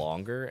also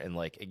longer. And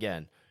like,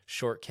 again,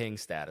 short king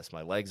status.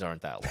 My legs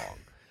aren't that long.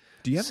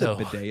 Do you have the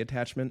bidet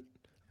attachment?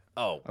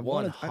 Oh,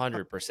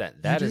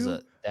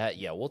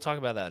 100%. We'll talk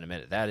about that in a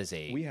minute. That is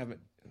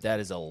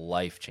a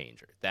life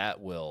changer. That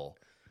will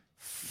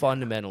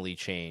fundamentally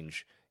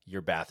change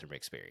your bathroom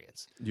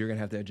experience. You're going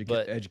to have to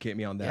educate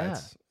me on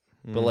that.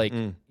 Yeah. But like,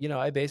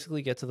 I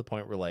basically get to the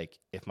point where like,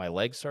 if my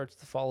leg starts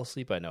to fall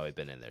asleep, I know I've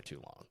been in there too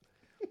long.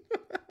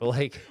 But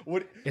like,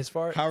 as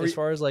far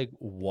as like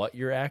what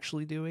you're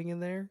actually doing in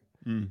there,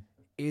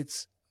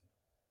 it's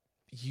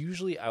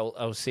usually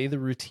I'll say the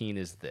routine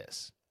is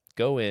this: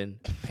 go in,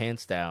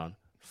 pants down,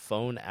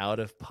 phone out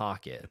of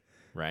pocket,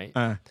 right?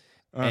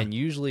 And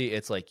usually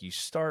it's like you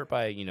start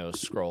by,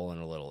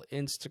 scrolling a little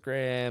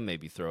Instagram,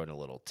 maybe throw in a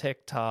little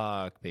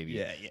TikTok,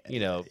 maybe,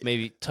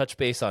 maybe touch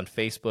base on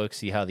Facebook,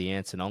 see how the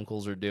aunts and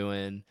uncles are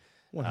doing,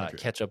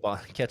 catch up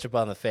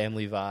on the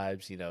family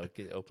vibes,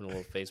 open a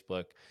little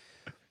Facebook.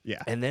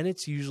 Yeah. And then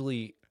it's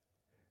usually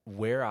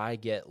where I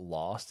get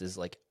lost is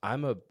like,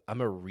 I'm a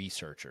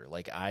researcher.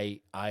 Like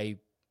I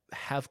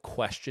have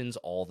questions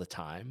all the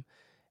time.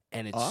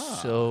 And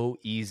it's so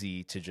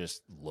easy to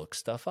just look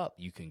stuff up.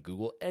 You can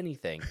Google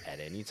anything at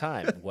any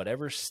time.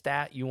 Whatever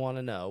stat you want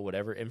to know,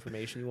 whatever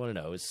information you want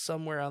to know is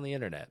somewhere on the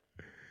internet.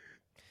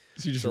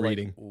 So you're just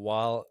reading.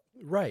 So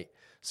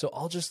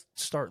I'll just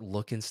start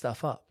looking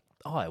stuff up.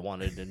 Oh, I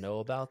wanted to know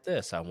about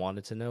this. I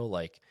wanted to know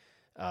like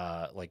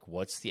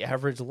what's the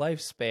average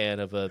lifespan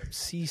of a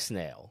sea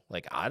snail?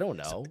 Like, I don't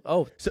know.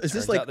 So is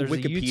this like there's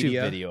Wikipedia? A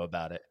YouTube video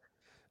about it.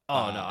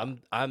 Oh no,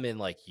 I'm in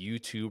like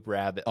YouTube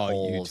rabbit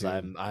holes.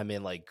 YouTube. I'm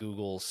in like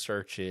Google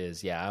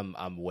searches. Yeah,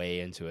 I'm way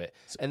into it.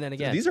 And then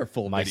again, these are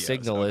full my videos.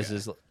 Signal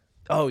is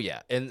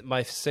and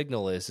my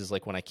signal is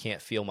like when I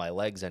can't feel my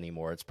legs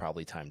anymore, it's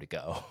probably time to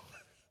go.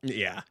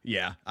 Yeah.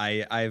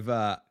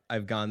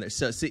 I've gone there.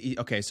 So see,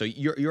 okay, so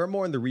you're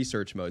more in the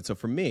research mode. So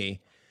for me,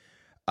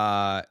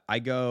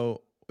 you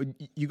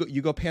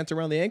go pants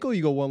around the ankle, or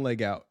you go one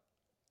leg out?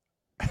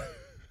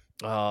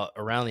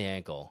 Around the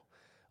ankle.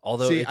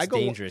 Although it's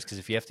dangerous because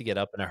if you have to get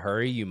up in a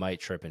hurry, you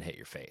might trip and hit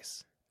your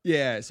face.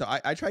 Yeah, so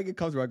I try to get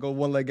comfortable. I go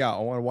one leg out.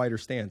 I want a wider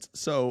stance.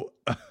 So,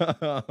 you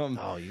go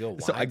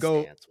wide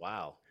stance.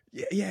 Wow.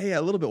 Yeah,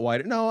 a little bit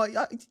wider. No,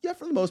 yeah,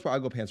 for the most part, I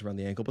go pants around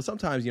the ankle. But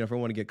sometimes, if I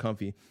want to get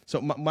comfy. So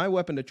my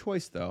weapon of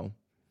choice, though,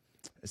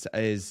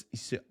 is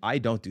I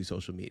don't do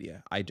social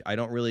media. I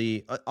don't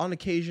really. On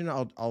occasion,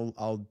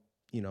 I'll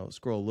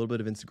scroll a little bit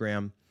of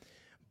Instagram,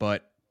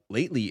 but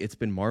lately it's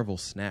been Marvel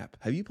Snap.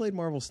 Have you played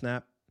Marvel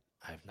Snap?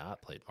 I've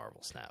not played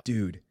Marvel Snap.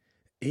 Dude,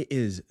 it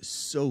is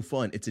so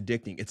fun. It's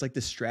addicting. It's like the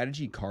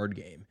strategy card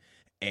game.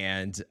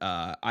 And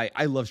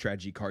I love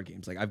strategy card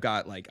games. Like I've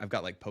got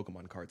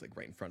Pokemon cards like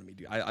right in front of me,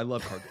 dude. I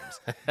love card games.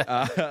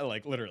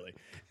 Like literally.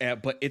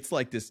 But it's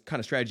like this kind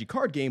of strategy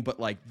card game, but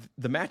like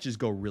the matches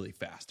go really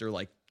fast. They're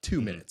like 2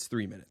 minutes,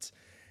 3 minutes.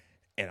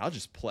 And I'll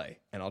just play.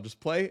 And I'll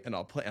just play and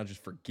I'll play and I'll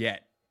just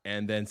forget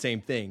and then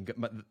same thing.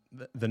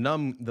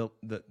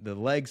 The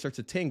leg starts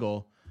to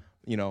tingle,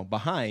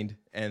 behind,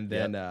 and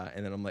then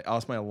I'm like, oh,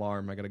 it's my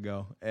alarm. I gotta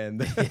go.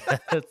 And Yeah,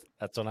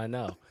 that's what I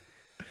know.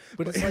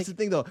 But it's here's like the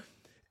thing, though.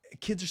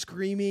 Kids are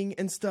screaming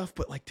and stuff,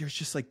 but like, there's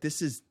just like,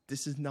 this is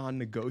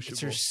non-negotiable.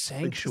 it's your Like,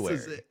 sanctuary.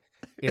 this is it.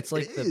 It's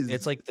like It is.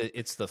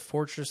 it's the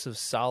fortress of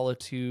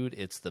solitude.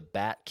 It's the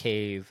bat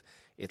cave.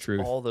 It's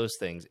Truth. all those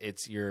things.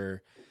 It's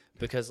your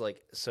because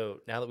like so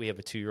now that we have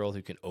a 2-year-old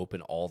who can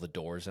open all the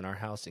doors in our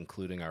house,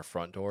 including our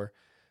front door.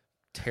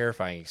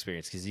 Terrifying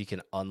experience because he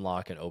can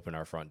unlock and open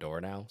our front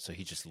door now, so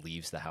he just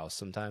leaves the house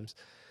sometimes.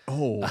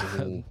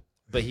 Oh,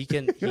 But he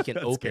can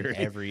open scary.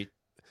 every.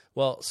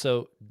 Well,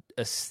 so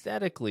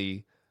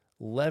aesthetically,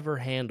 lever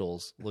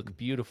handles look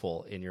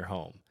beautiful in your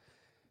home.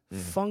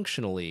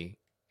 Functionally,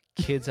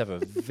 kids have a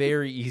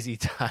very easy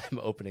time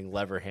opening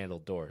lever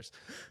handled doors.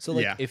 So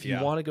like if you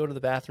want to go to the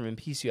bathroom in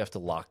peace, you have to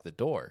lock the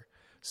door.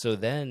 So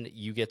then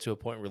you get to a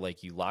point where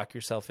like you lock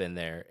yourself in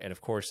there, and of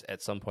course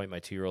at some point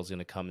my 2-year-old's going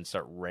to come and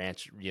start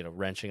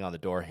wrenching on the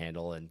door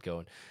handle and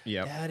going,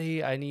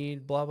 "Daddy, I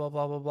need blah blah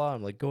blah blah blah."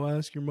 I'm like, "Go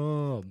ask your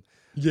mom."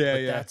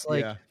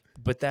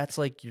 But that's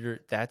like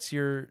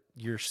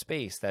your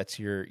space. That's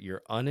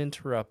your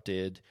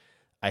uninterrupted.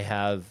 I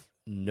have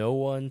no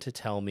one to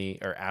tell me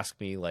or ask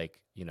me like,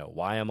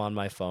 why I'm on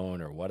my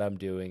phone or what I'm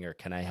doing or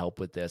can I help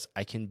with this.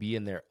 I can be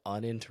in there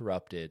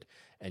uninterrupted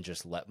and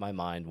just let my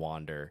mind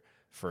wander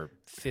for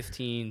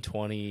 15,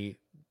 20,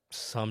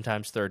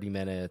 sometimes 30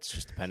 minutes,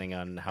 just depending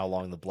on how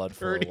long the blood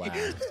flow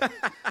lasts.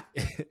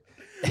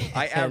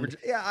 I average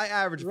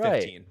 15.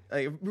 Right.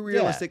 Like,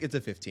 realistic, it's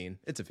a 15.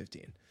 It's a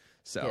 15.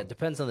 So yeah, it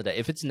depends on the day.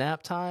 If it's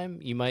nap time,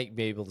 you might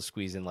be able to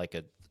squeeze in like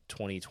a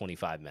 20,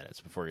 25 minutes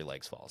before your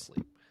legs fall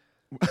asleep.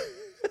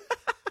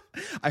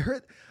 I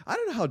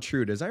don't know how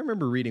true it is. I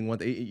remember reading one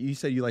thing. You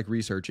said you like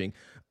researching.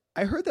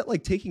 I heard that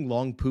like taking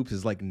long poops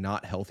is like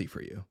not healthy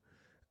for you.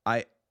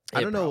 I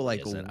don't know,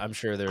 like isn't. I'm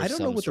sure there's I don't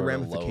know some what the sort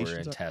of ramifications lower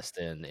are.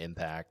 intestine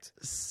impact.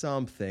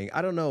 Something.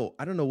 I don't know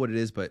what it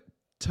is, but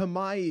to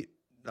my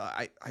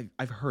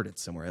I've heard it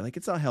somewhere. Like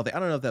it's not healthy. I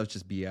don't know if that was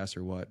just BS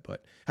or what,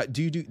 but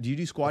do you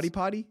do squatty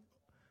potty?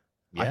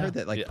 Yeah. I heard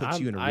that like puts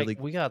you in a really.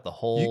 We got the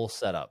whole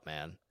setup,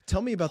 man.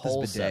 Tell me about this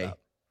Whole bidet. setup.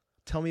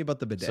 Tell me about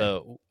the bidet.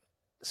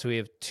 So we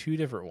have two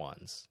different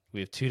ones. We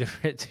have two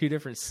different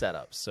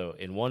setups. So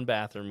in one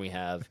bathroom we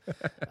have,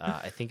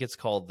 I think it's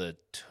called the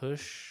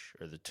Tush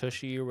or the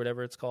Tushy or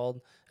whatever it's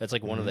called. That's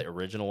like one of the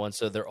original ones.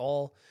 So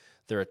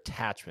they're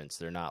attachments.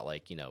 They're not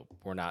like,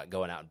 we're not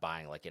going out and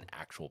buying like an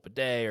actual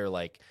bidet or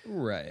like.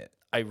 Right.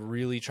 I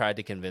really tried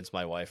to convince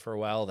my wife for a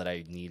while that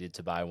I needed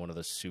to buy one of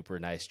those super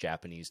nice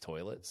Japanese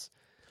toilets.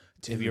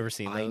 Dude, have you ever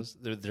seen those?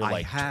 They're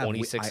like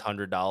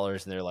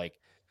 $2,600 and they're like,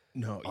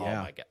 no, oh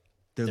yeah. my God.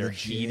 They're They're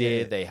legit.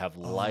 heated. They have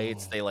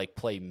lights. They like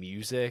play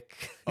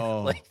music.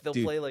 Oh, like they'll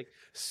dude. play like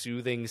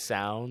soothing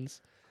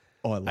sounds.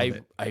 Oh, I love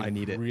it. I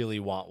need it. really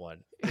want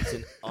one. It's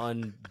an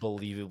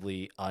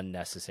unbelievably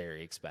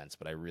unnecessary expense,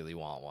 but I really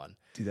want one.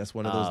 Dude, that's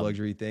one of those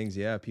luxury things.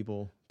 Yeah,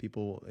 people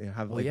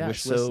have like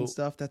wish lists and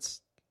stuff.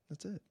 That's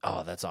it.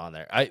 Oh, that's on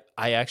there. I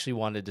actually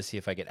wanted to see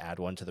if I could add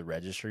one to the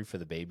registry for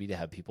the baby to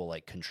have people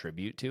like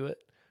contribute to it,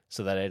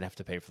 so that I didn't have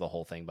to pay for the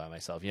whole thing by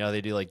myself.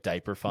 They do like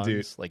diaper funds.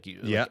 Dude. Like you,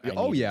 Yeah. Like,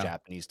 I need a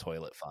Japanese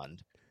toilet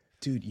fund.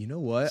 Dude, you know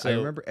what? I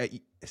remember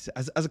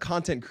as a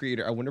content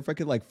creator, I wonder if I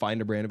could like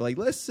find a brand and be like,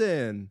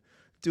 listen,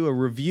 do a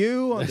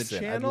review on the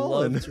channel.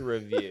 I'd love to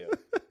review.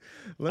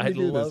 I'd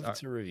love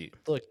to review.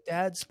 Look,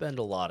 Dad spend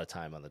a lot of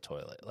time on the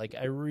toilet. Like,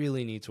 I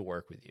really need to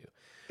work with you.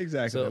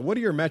 Exactly. So, what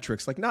are your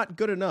metrics? Like, not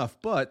good enough,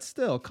 but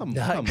still, come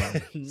on,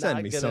 send me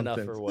not good something.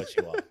 enough for what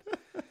you want.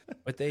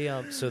 But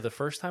they, so the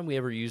first time we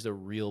ever used a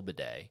real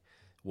bidet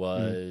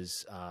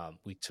was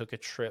we took a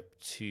trip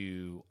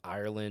to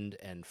Ireland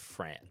and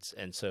France.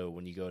 And so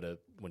when you go to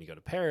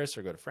Paris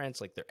or go to France,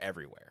 like they're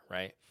everywhere,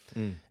 right?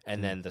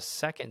 And then the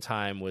second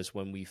time was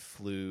when we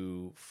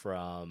flew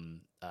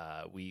from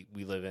we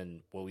lived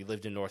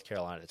in North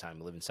Carolina at the time.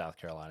 We live in South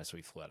Carolina, so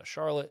we flew out of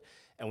Charlotte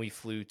and we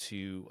flew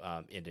to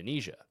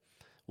Indonesia.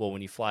 Well,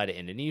 when you fly to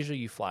Indonesia,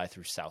 you fly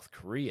through South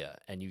Korea,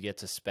 and you get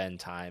to spend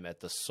time at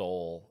the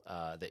Seoul,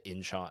 the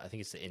Incheon. I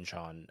think it's the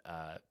Incheon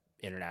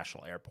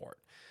International Airport.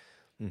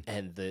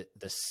 And the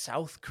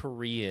South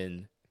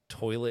Korean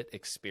toilet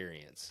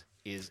experience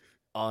is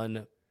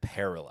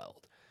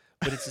unparalleled.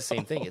 But it's the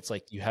same thing. It's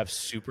like you have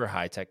super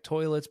high-tech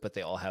toilets, but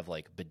they all have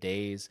like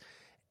bidets,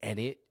 and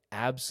it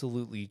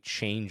absolutely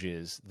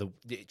changes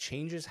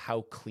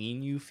how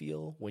clean you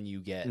feel when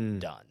you get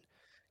done.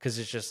 Because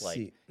it's just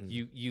like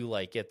you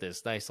like get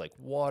this nice like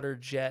water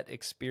jet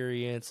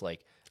experience.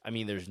 Like, I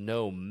mean, there's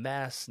no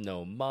mess,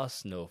 no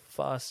muss, no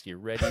fuss. You're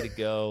ready to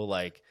go.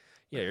 Like,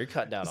 you're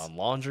cutting down on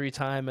laundry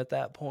time at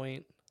that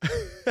point.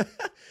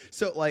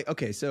 So like,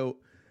 so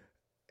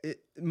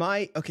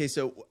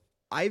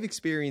I've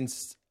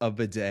experienced a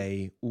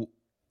bidet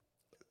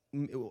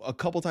a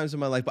couple times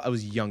in my life, but I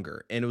was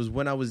younger, and it was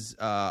when I was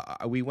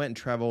we went and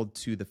traveled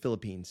to the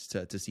Philippines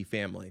to see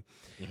family,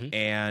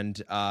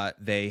 and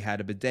they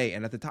had a bidet,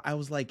 and at the time I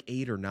was like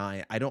 8 or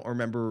 9. I don't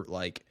remember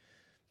like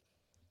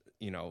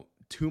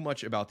too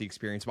much about the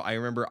experience, but I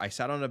remember I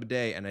sat on a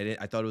bidet and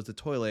I thought it was the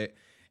toilet,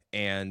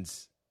 and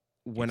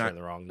when Turn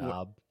the wrong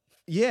knob.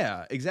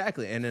 yeah,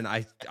 exactly. And then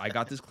I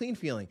got this clean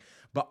feeling,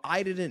 but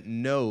I didn't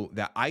know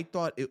that. I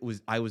thought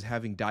I was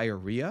having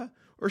diarrhea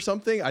or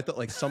something. I thought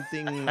like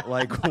something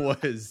like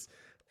was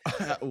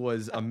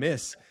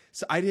amiss.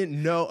 So I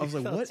didn't know. I was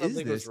like, what is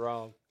Something this? was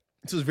wrong.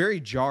 So it was very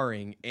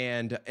jarring,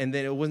 and then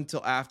it wasn't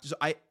until after. So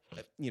I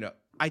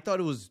thought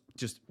it was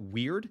just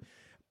weird,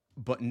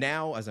 but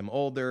now as I'm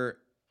older,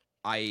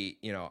 I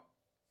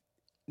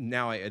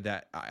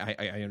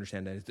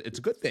understand that it's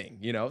a good thing,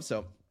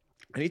 So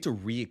I need to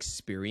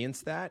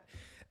re-experience that.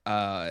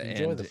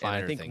 Enjoy the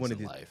finer I think things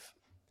in life.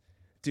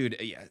 Dude,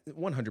 yeah,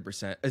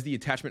 100%. Is the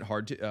attachment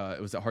hard to?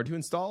 Was it hard to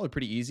install or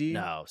pretty easy?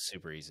 No,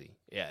 super easy.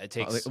 Yeah, it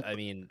takes.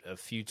 A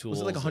few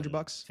tools. Was it like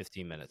 $100?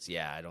 15 minutes.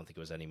 Yeah, I don't think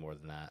it was any more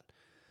than that.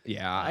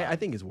 Yeah, I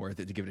think it's worth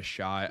it to give it a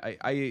shot.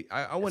 I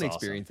want to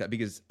experience that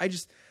because I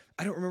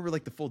don't remember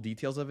like the full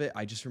details of it.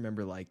 I just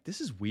remember like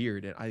this is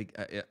weird, and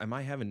am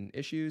I having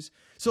issues?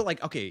 So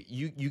like, okay,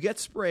 you get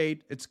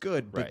sprayed, it's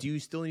good, but do you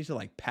still need to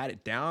like pat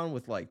it down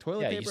with like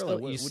toilet paper?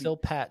 You still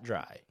pat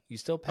dry. You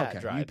still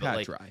pat dry. You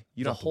pat dry.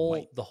 You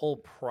don't the whole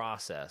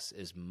process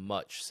is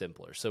much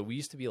simpler. So we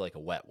used to be like a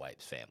wet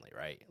wipes family,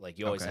 right? Like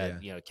you always had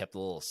kept the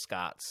little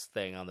Scott's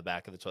thing on the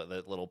back of the toilet,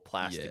 that little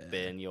plastic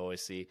bin you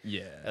always see.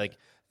 Yeah, like.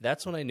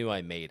 That's when I knew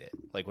I made it.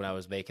 Like when I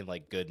was making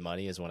like good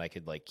money is when I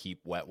could like keep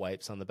wet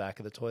wipes on the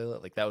back of the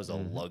toilet. Like that was a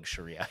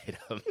luxury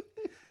item.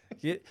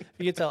 You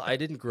can tell I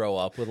didn't grow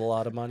up with a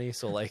lot of money,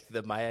 so like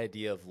my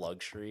idea of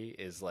luxury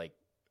is like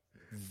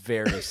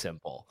very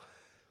simple.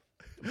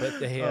 But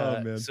they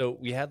so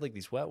we had like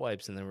these wet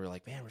wipes, and then we were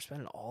like, man, we're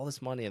spending all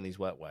this money on these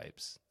wet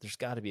wipes. There's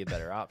got to be a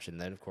better option.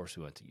 Then of course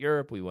we went to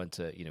Europe. We went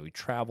to we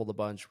traveled a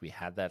bunch. We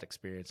had that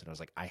experience, and I was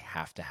like, I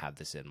have to have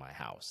this in my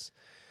house.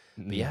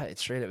 But yeah,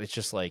 it's straight up. It's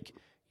just like.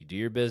 You do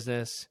your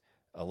business,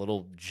 a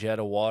little jet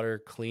of water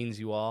cleans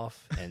you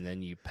off, and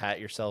then you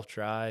pat yourself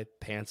dry,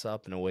 pants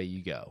up, and away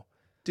you go.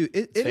 Dude,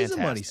 it is a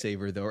money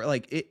saver, though.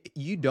 Like,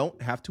 you don't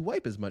have to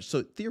wipe as much.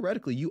 So,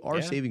 theoretically, you are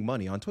saving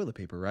money on toilet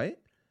paper, right?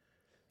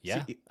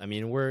 Yeah. So, I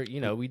mean,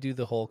 we do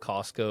the whole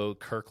Costco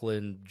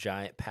Kirkland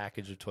giant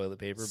package of toilet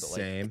paper, but like,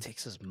 it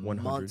takes us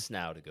months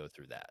now to go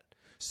through that.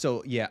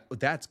 So, yeah,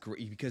 that's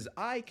great because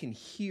I can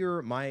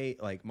hear my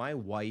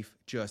wife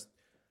just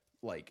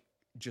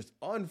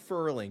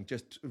unfurling,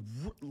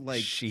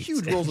 like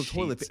huge rolls of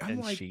toilet paper.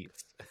 I'm like,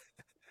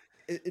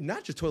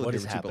 not just toilet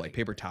paper, but like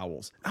paper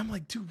towels. I'm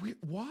like, dude,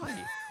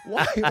 why?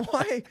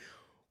 Why?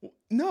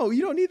 No,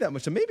 you don't need that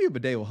much. So maybe a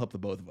bidet will help the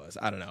both of us.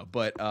 I don't know,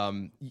 but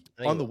on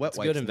the wet wipes,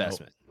 good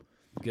investment.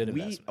 Good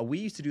investment. We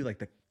used to do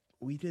like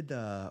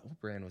what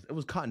brand was it? It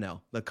was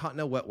Cottonelle, the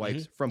Cottonelle wet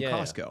wipes from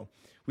Costco. Yeah.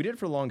 We did it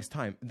for the longest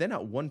time. Then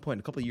at one point,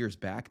 a couple of years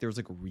back, there was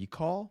like a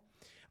recall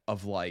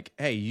of like,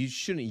 hey, you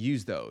shouldn't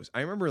use those.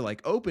 I remember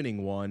like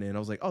opening one and I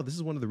was like, oh, this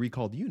is one of the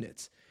recalled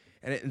units.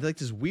 And like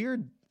this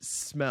weird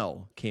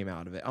smell came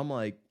out of it. I'm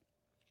like,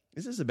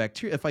 is this a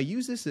bacteria? If I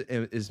use this,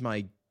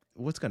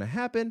 what's going to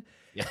happen?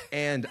 Yeah.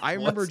 And I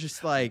remember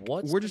just like,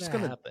 we're just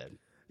going to happen.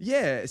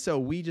 Yeah. So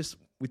we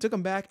took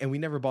them back and we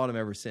never bought them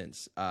ever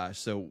since.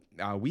 So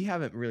we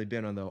haven't really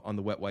been on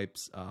the wet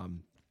wipes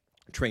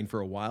train for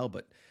a while,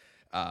 but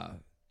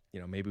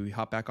maybe we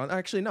hop back on.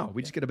 Actually, no,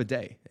 we just get a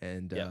bidet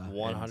and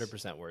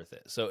 100% worth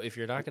it. So if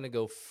you're not going to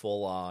go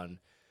full on,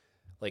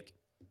 like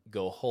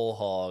go whole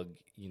hog,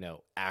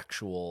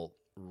 actual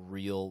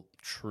real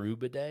true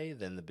bidet,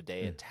 then the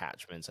bidet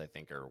attachments I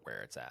think are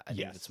where it's at. I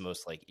think it's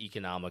most like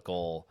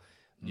economical,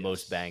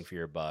 most bang for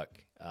your buck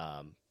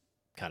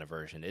kind of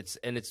version.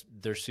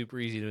 They're super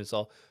easy to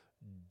install.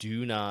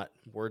 Do not,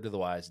 word to the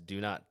wise, do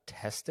not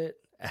test it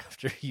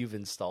after you've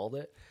installed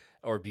it.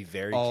 Or be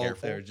very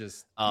careful. They're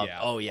just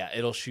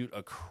it'll shoot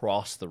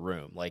across the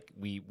room. Like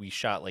we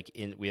shot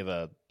we have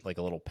a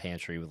little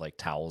pantry with like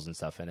towels and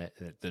stuff in it.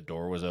 And the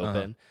door was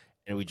open,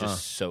 and we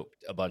just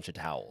soaked a bunch of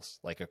towels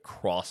like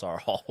across our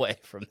hallway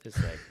from this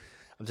thing.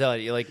 I'm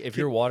telling you, like if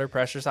your water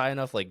pressure's high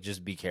enough, like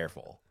just be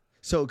careful.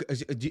 So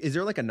is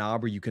there like a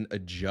knob where you can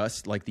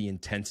adjust like the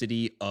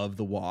intensity of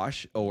the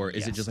wash, or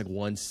is it just like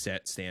one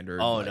set standard?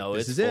 Oh, like, no,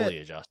 it's fully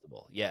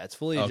adjustable. Yeah, it's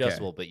fully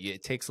adjustable, but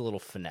it takes a little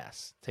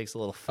finesse. It takes a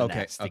little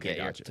finesse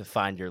to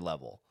find your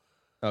level.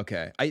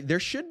 Okay, there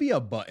should be a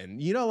button.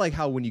 Like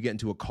how when you get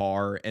into a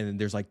car and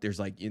there's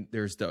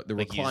the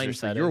recline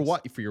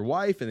for your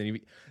wife, and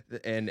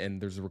then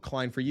and there's a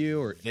recline for you.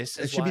 Or this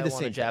is why I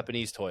want a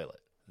Japanese toilet.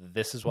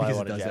 This is why I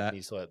want a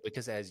Japanese toilet,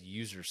 because it has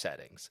user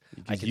settings.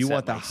 You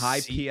want the high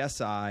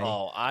PSI.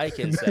 Oh, I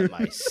can set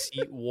my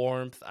seat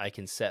warmth. I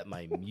can set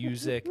my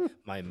music,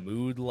 my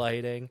mood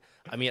lighting.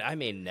 I mean, I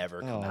may never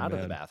come out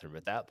of the bathroom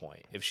at that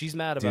point. If she's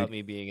mad about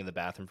me being in the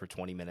bathroom for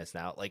 20 minutes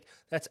now, like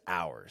that's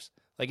hours.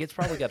 Like it's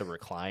probably got a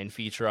recline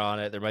feature on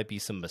it. There might be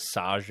some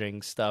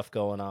massaging stuff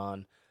going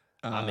on.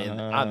 I'm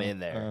in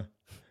there.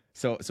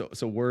 So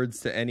words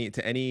to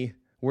any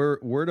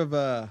word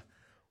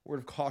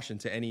of caution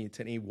to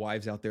any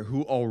wives out there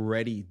who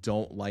already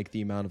don't like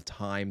the amount of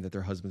time that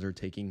their husbands are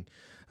taking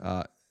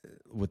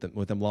with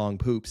them long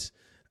poops.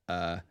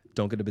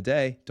 don't get a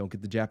bidet, don't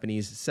get the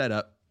Japanese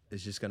setup.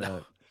 It's just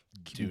gonna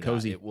keep Do you not.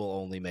 cozy. It will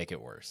only make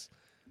it worse.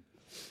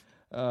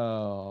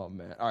 Oh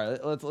man! All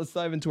right, let's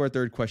dive into our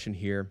third question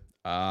here,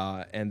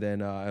 and then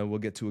we'll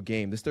get to a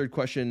game. This third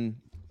question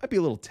might be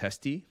a little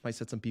testy, might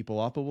set some people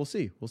off, but we'll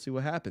see. We'll see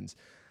what happens.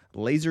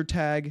 Laser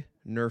tag,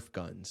 Nerf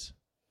guns,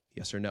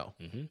 yes or no?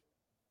 Mm-hmm.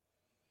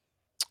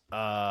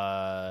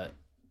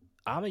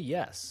 I'm a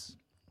yes.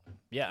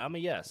 Yeah, I'm a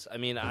yes. I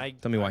mean, I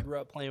Tell me why. grew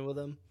up playing with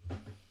them.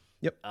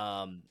 Yep.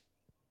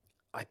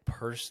 I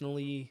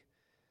personally,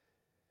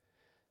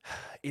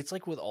 it's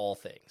like with all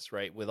things,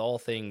 right? With all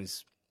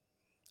things,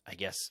 I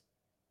guess,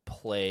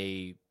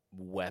 play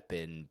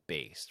weapon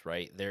based,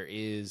 right? There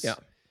is,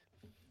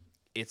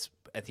 it's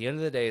at the end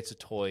of the day, it's a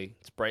toy.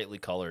 It's brightly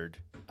colored.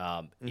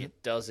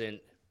 It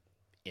doesn't,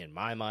 in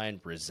my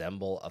mind,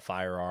 resemble a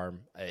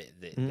firearm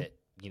that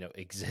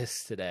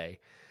exists today.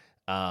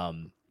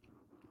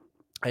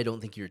 I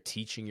don't think you're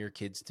teaching your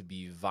kids to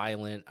be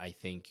violent. I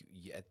think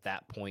at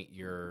that point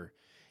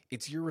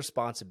it's your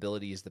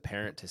responsibility as the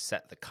parent to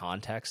set the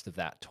context of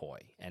that toy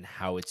and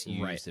how it's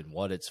used and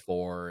what it's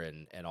for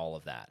and all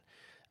of that.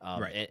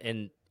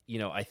 And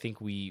I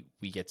think we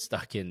get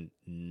stuck in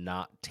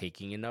not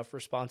taking enough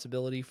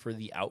responsibility for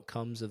the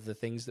outcomes of the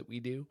things that we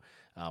do.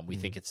 We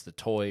think it's the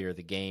toy or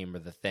the game or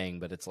the thing,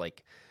 but it's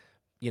like,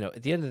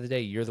 at the end of the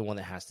day, you're the one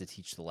that has to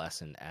teach the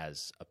lesson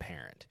as a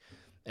parent.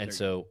 And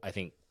so I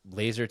think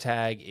laser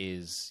tag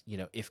is,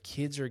 if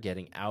kids are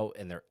getting out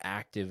and they're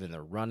active and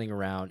they're running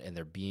around and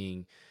they're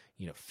being,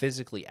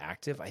 physically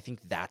active, I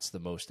think that's the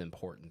most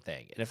important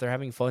thing. And if they're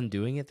having fun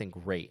doing it, then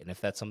great. And if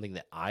that's something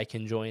that I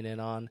can join in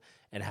on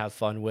and have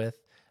fun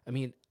with, I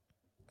mean,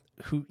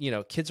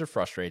 kids are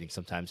frustrating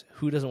sometimes.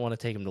 Who doesn't want to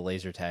take them to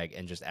laser tag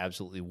and just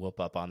absolutely whoop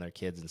up on their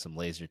kids in some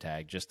laser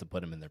tag just to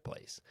put them in their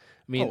place?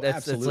 I mean,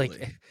 that's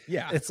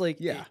like,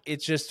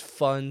 it's just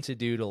fun to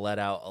do, to let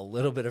out a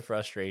little bit of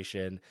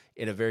frustration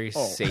in a very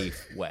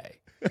safe way.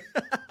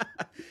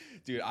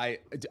 Dude, I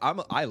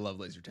love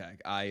laser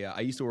tag. I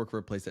used to work for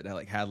a place that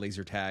had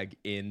laser tag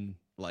in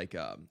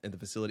in the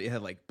facility. It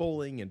had like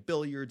bowling and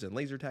billiards and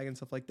laser tag and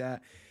stuff like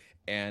that.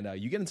 And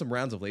you get in some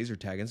rounds of laser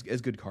tag, and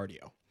it's good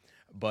cardio.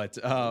 But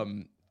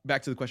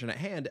back to the question at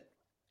hand,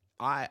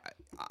 I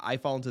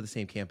fall into the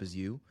same camp as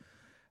you,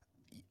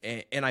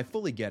 and I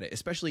fully get it,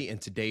 especially in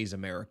today's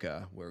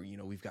America, where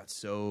we've got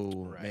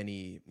so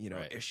many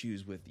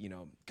issues with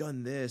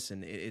gun this,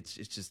 and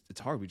it's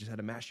hard. We just had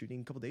a mass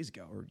shooting a couple days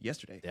ago or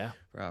yesterday,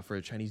 for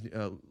a Chinese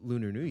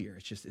Lunar New Year.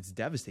 It's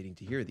devastating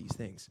to hear these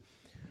things.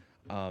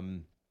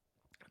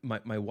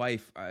 My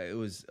wife, it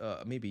was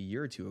maybe a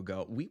year or two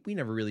ago. We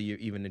never really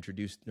even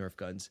introduced Nerf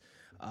guns.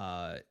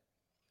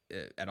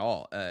 At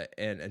all,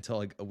 and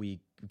until we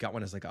got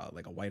one as like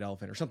a white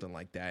elephant or something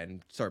like that,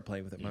 and started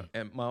playing with it.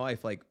 And my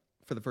wife,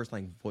 for the first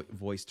time,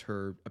 voiced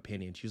her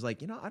opinion. She was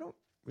like, I don't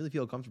really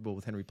feel comfortable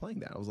with Henry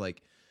playing that. I was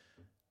like,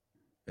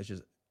 it's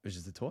just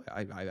a toy.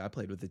 I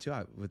played with it too.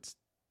 What's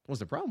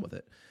the problem with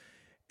it?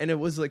 And it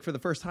was like, for the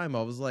first time,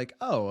 I was like,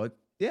 oh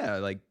yeah,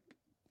 like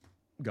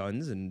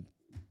guns and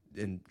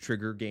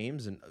trigger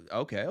games, and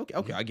okay,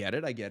 I get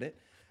it.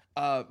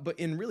 But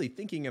in really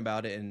thinking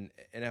about it, and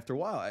after a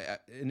while,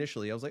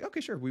 initially I was like,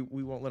 okay, sure, we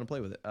won't let him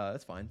play with it.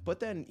 That's fine. But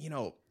then,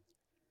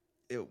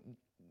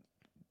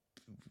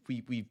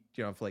 we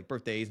for like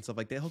birthdays and stuff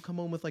like that, he'll come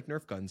home with like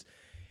Nerf guns.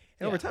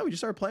 And over time, we just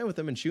started playing with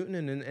them and shooting,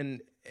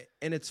 and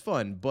it's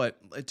fun.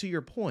 But to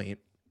your point,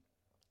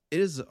 it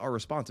is our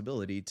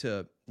responsibility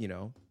to,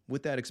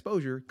 with that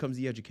exposure comes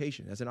the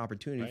education as an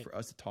opportunity for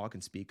us to talk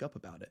and speak up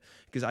about it.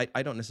 Because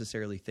I don't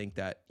necessarily think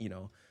that,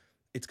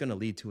 it's going to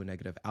lead to a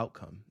negative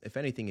outcome. If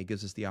anything, it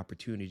gives us the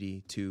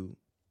opportunity to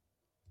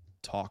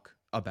talk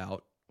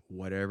about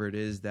whatever it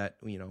is that,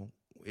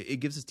 it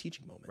gives us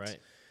teaching moments.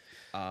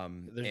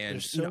 Right.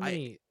 There's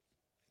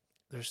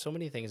so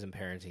many things in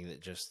parenting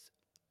that just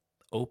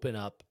open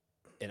up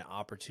an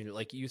opportunity.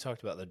 Like you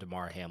talked about the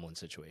Damar Hamlin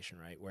situation,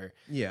 right? Where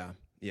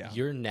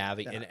you're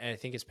navigating, and I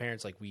think as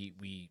parents, like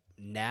we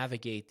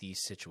navigate these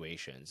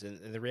situations,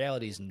 and the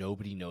reality is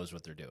nobody knows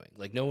what they're doing.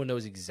 Like no one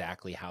knows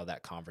exactly how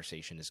that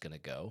conversation is going to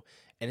go,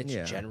 and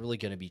it's generally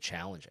going to be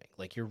challenging.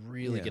 Like you're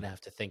really going to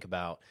have to think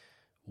about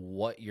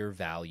what your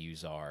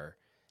values are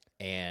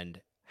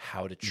and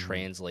how to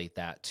translate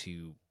that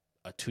to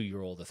a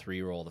 2-year-old, a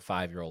 3-year-old, a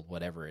 5-year-old,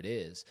 whatever it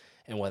is,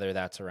 and whether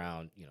that's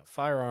around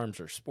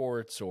firearms or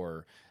sports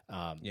or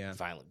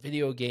violent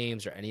video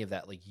games or any of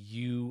that. Like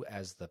you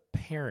as the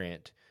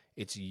parent,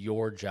 it's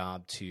your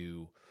job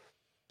to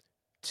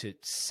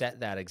set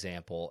that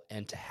example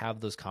and to have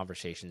those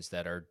conversations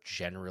that are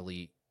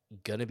generally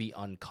going to be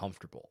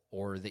uncomfortable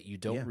or that you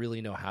don't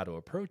really know how to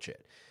approach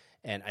it.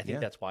 And I think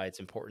that's why it's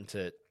important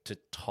to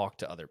talk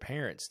to other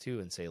parents too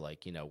and say,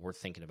 like, we're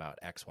thinking about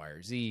X, Y,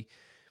 or Z.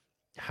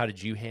 How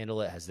did you handle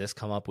it? Has this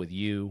come up with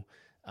you?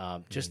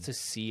 Just to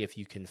see if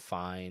you can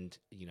find,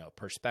 a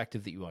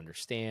perspective that you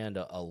understand,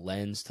 a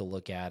lens to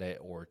look at it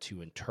or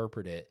to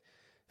interpret it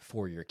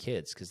for your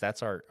kids. Cause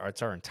that's our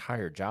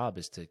entire job,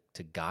 is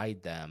to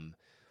guide them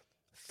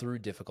through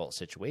difficult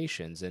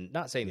situations. And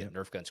not saying that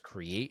Nerf guns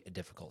create a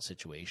difficult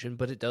situation,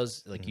 but it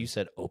does, like you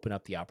said, open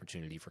up the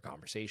opportunity for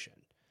conversation.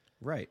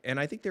 Right. And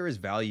I think there is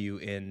value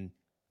in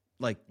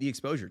like the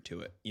exposure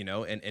to it,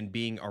 and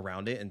being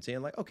around it and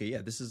saying like, okay,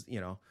 yeah, this is,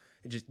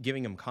 just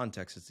giving them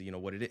context as to,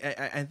 what it is.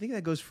 I think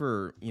that goes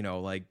for,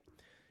 like,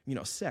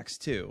 sex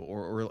too,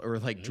 or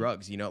like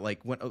drugs,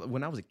 like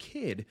when I was a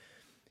kid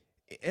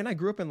and I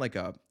grew up in like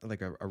a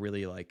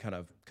really like kind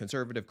of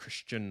conservative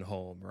Christian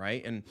home.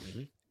 Right. And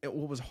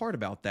what was hard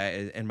about that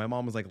is, and my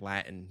mom was like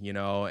Latin,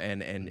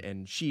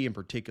 and she in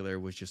particular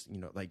was just,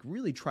 like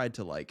really tried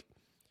to like,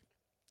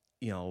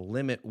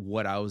 limit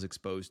what I was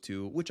exposed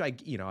to, which I,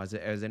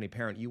 as any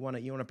parent, you want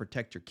to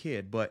protect your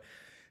kid, but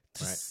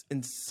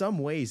in some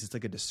ways it's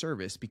like a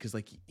disservice because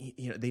like,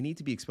 they need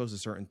to be exposed to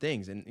certain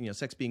things, and,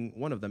 sex being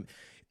one of them.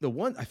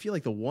 I feel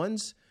like the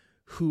ones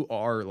who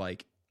are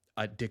like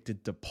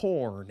addicted to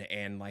porn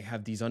and like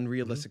have these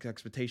unrealistic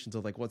expectations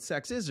of like what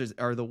sex is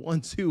are the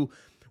ones who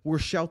were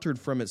sheltered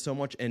from it so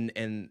much,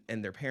 and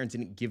their parents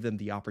didn't give them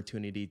the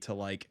opportunity to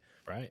like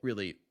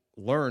really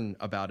learn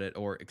about it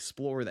or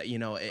explore that,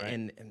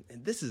 and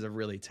this is a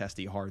really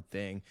testy, hard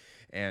thing.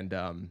 And,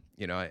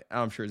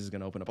 I'm sure this is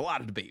going to open up a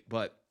lot of debate,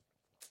 but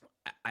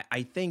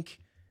I think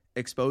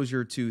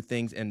exposure to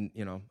things, and,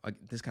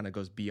 this kind of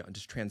goes beyond,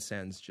 just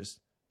transcends just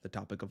the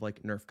topic of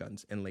like Nerf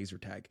guns and laser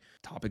tag,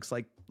 topics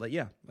like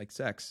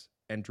sex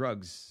and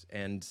drugs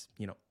and,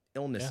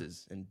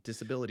 illnesses and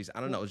disabilities.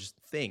 I don't know, just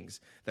things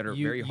that are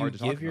very hard to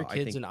talk about. You give your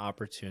kids an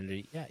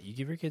opportunity. Yeah, you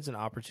give your kids an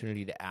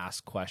opportunity to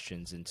ask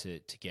questions and to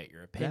get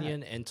your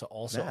opinion, and to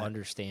also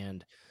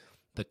understand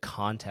the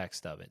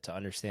context of it, to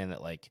understand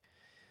that, like,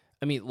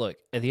 I mean, look,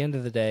 at the end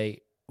of the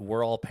day,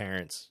 we're all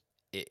parents.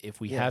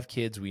 If we have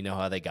kids, we know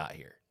how they got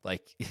here.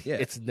 Like,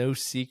 it's no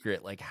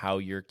secret, like, how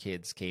your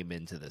kids came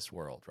into this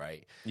world,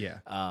 right?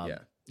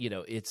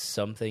 It's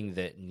something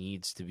that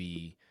needs to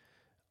be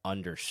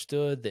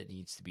understood, that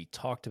needs to be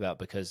talked about,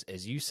 because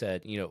as you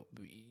said,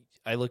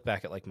 I look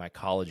back at like my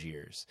college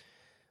years,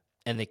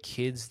 and the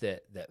kids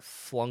that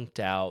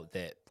flunked out,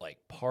 that like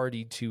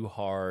partied too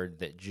hard,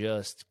 that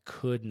just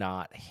could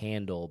not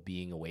handle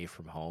being away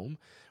from home,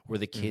 were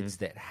the kids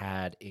that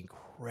had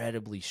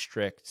incredibly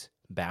strict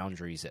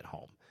boundaries at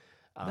home.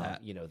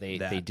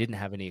 They didn't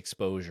have any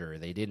exposure.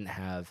 They didn't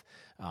have,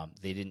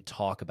 they didn't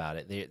talk about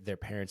it. Their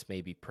parents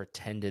maybe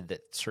pretended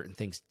that certain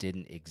things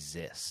didn't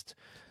exist.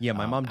 Yeah,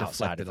 my mom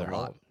deflected a lot.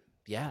 Home.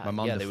 Yeah, my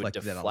mom they would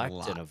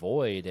deflect and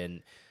avoid,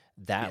 and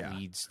that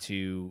leads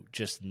to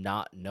just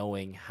not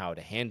knowing how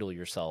to handle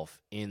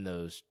yourself in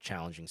those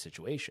challenging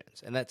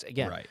situations. And that's,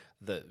 again,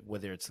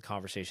 whether it's the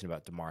conversation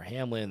about Damar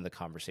Hamlin, the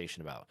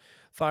conversation about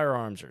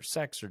firearms or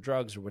sex or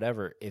drugs or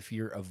whatever, if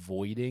you're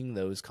avoiding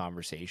those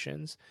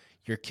conversations,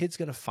 your kid's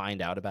going to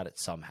find out about it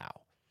somehow.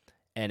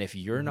 And if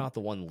you're not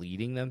the one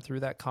leading them through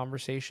that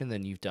conversation,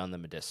 then you've done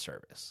them a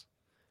disservice.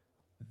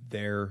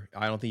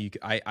 I don't think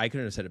I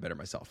couldn't have said it better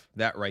myself.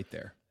 That right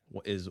there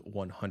is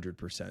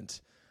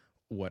 100%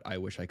 what I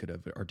wish I could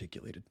have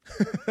articulated,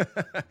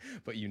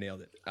 but you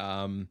nailed it.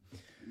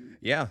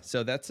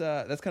 So that's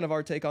kind of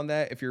our take on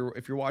that. If you're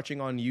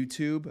watching on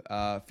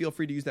YouTube, feel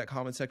free to use that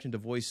comment section to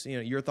voice,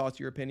 your thoughts,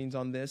 your opinions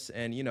on this.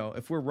 And,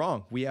 if we're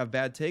wrong, we have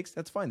bad takes,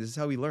 that's fine. This is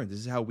how we learn. This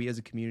is how we as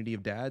a community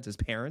of dads, as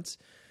parents,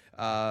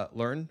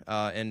 learn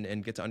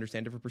and get to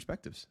understand different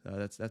perspectives.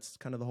 That's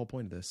kind of the whole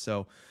point of this.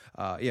 So,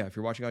 if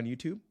you're watching on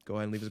YouTube, go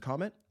ahead and leave us a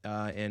comment.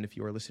 And if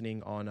you are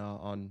listening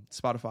on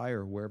Spotify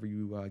or wherever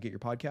you get your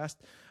podcast,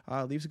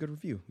 leave us a good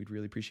review. We'd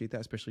really appreciate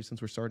that, especially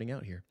since we're starting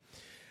out here.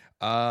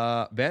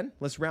 Ben,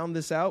 let's round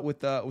this out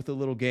with a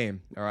little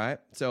game. All right.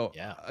 So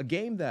a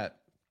game that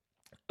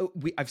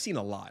I've seen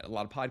a lot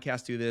of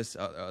podcasts do this.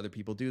 Other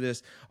people do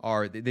this.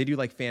 They do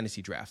like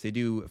fantasy drafts. They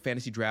do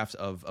fantasy drafts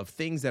of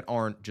things that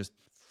aren't just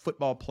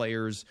football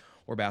players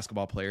or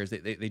basketball players.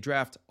 They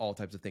draft all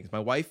types of things. My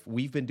wife,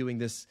 we've been doing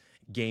this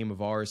game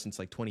of ours since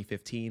like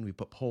 2015. We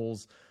put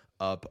polls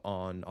up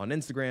on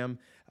Instagram.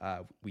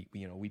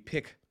 We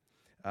pick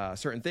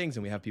certain things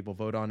and we have people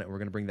vote on it. And we're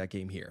going to bring that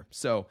game here.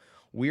 So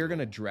we are going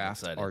to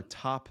draft our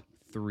top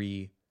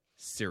 3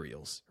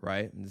 cereals,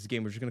 right? And this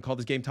game, we're just going to call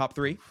this game Top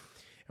 3. And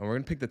we're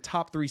going to pick the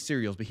top 3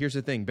 cereals. But here's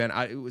the thing,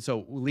 Ben.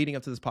 So leading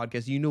up to this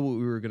podcast, you knew what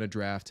we were going to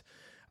draft.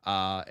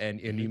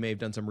 And you may have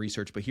done some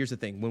research, but here's the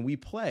thing. When we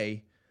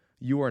play,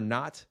 you are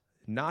not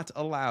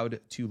allowed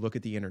to look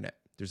at the internet.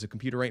 There's a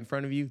computer right in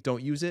front of you.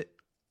 Don't use it.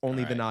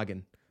 Only the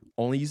noggin.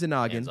 Only use the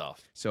noggin. Hands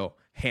off. So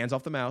hands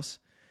off the mouse.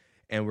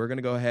 And we're going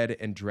to go ahead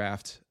and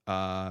draft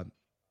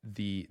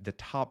the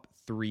top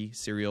 3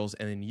 cereals.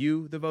 And then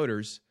you, the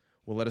voters,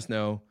 will let us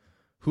know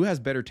who has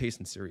better taste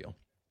in cereal.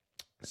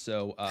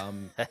 So,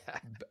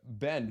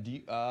 Ben, do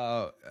you,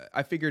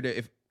 I figured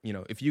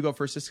if you go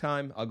first this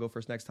time, I'll go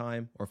first next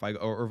time, or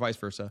or vice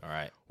versa. All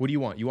right. What do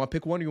you want? You want to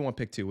pick one or you want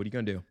to pick 2? What are you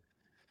going to do?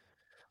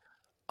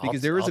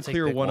 Because there is a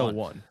clear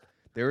 101.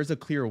 There is a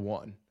clear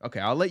one. Okay,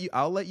 I'll let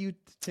you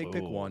take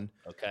pick 1.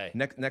 Okay.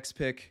 Next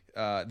pick.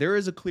 There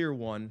is a clear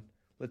one.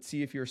 Let's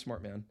see if you're a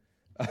smart man.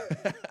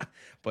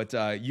 But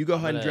you go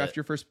ahead and draft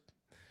your first.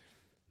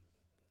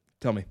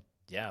 Tell me.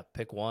 Yeah,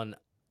 pick 1.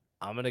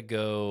 I'm gonna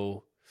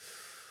go.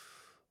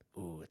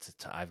 Ooh,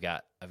 I've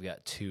got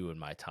two in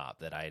my top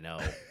that I know.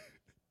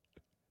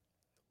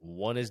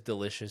 One is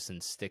delicious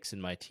and sticks in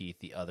my teeth.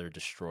 The other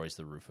destroys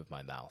the roof of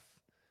my mouth.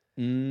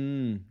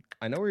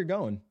 I know where you're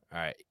going. All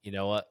right, you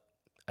know what?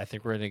 I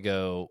think we're gonna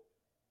go.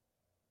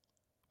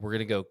 We're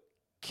gonna go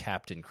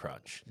Captain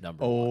Crunch,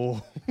 number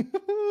one.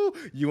 Oh,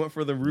 you went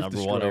for the roof Number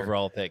destroyer. one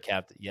overall pick,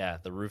 Captain. Yeah,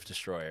 the roof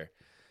destroyer.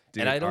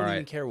 Dude, and I don't all even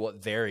right. care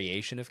what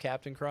variation of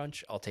Captain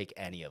Crunch. I'll take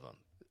any of them.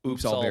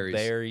 Oops, all berries.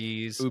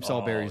 berries. Oops,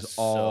 all berries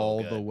so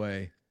all good. the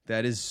way.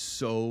 That is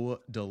so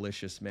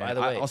delicious, man. By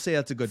the way, I'll say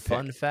that's a good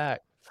fun pick.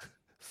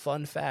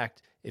 Fun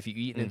fact. If you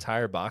eat an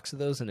entire box of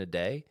those in a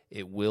day,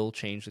 it will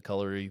change the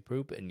color of your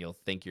poop and you'll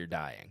think you're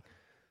dying.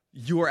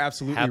 You are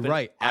absolutely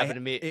right. Happened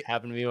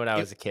to me when I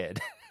was a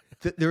kid.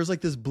 There was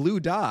like this blue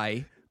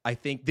dye. I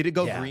think. Did it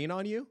go Yeah. green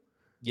on you?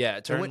 Yeah,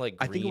 it turned went- like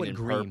I think it green went and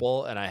green.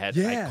 purple, and I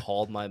Yeah.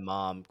 called my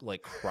mom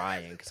like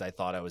crying because I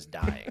thought I was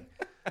dying.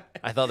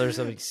 I thought there was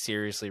something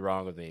seriously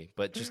wrong with me.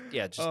 But just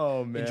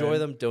Oh, man. enjoy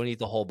them. Don't eat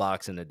the whole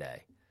box in a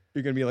day.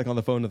 You're gonna be like on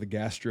the phone to the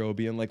gastro,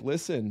 being like,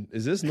 "Listen,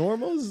 is this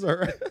normal? Is this all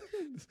right?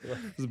 This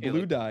Hey,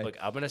 blue look, dye." Look,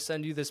 I'm gonna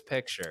send you this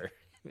picture.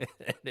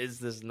 Is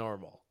this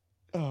normal?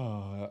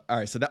 All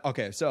right. So I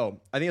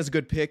think that's a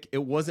good pick. It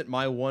wasn't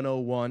my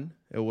 101.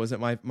 It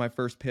wasn't my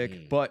first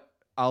pick, but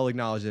I'll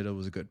acknowledge that it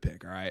was a good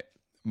pick. All right.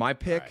 My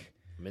pick. All right,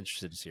 I'm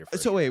interested to see your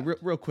first So wait,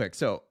 draft. real quick.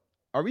 So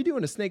are we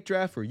doing a snake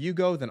draft where you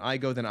go, then I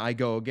go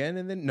again,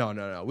 and then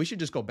no. We should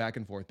just go back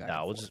and forth.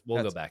 No,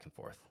 we'll go back and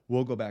forth.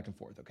 We'll go back and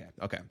forth.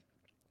 Okay.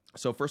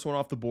 So first one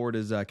off the board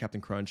is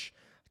Captain Crunch.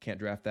 I can't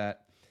draft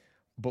that,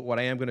 but what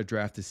I am going to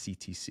draft is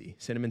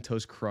CTC, Cinnamon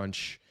Toast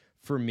Crunch.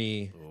 For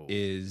me,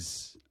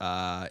 is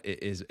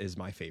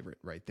my favorite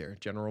right there.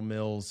 General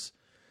Mills,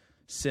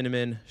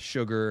 cinnamon,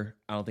 sugar.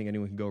 I don't think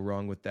anyone can go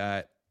wrong with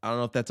that. I don't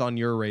know if that's on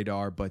your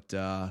radar, but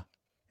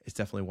it's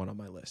definitely one on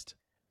my list.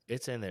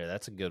 It's in there.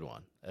 That's a good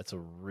one. That's a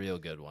real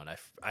good one.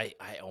 I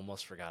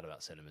almost forgot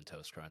about Cinnamon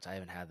Toast Crunch. I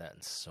haven't had that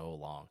in so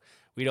long.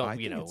 We don't,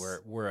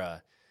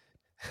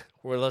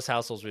 we're those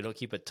households. We don't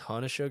keep a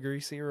ton of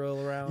sugary cereal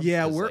around.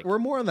 Yeah, 'cause, we're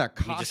more on that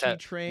we just Kashi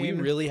train. We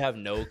really have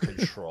no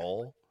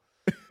control.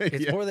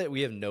 It's Yeah. more that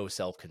we have no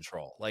self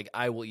control. Like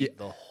I will eat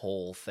the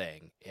whole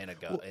thing in a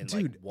go. Well, in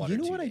dude, like 1 you or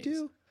know 2 what days. I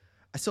do?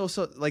 So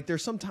like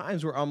there's some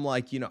times where I'm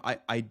like,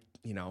 I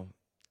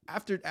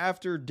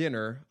after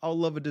dinner, I'll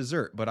love a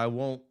dessert, but I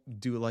won't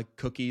do like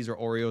cookies or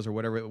Oreos or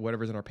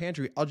whatever's in our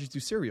pantry. I'll just do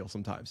cereal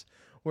sometimes,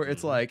 where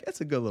it's like it's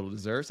a good little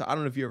dessert. So I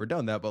don't know if you've ever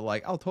done that, but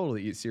like I'll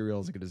totally eat cereal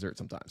as like a dessert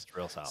sometimes. It's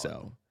real solid.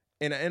 So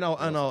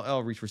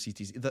I'll reach for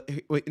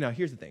CTC. Wait, now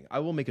here's the thing. I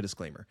will make a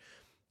disclaimer.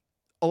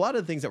 A lot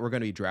of the things that we're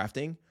going to be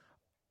drafting,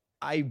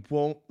 I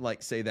won't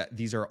like say that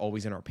these are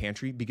always in our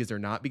pantry because they're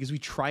not, because we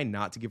try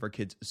not to give our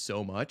kids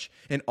so much.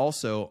 And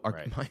also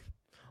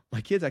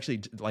my kids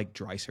actually like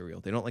dry cereal.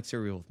 They don't like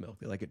cereal with milk.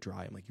 They like it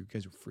dry. I'm like, you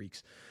guys are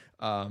freaks.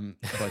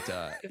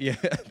 Yeah,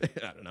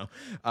 I don't know.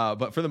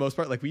 But for the most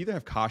part, like we either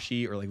have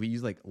Kashi or like we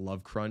use like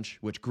Love Crunch,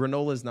 which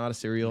granola is not a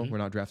cereal. We're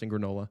not drafting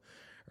granola,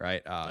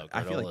 right? I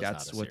feel like granola is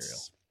that's not a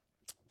what's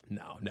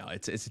no,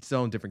 it's its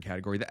own different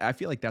category. I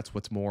feel like that's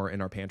what's more in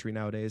our pantry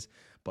nowadays.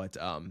 But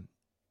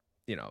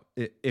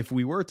if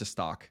we were to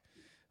stock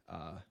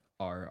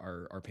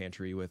our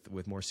pantry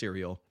with more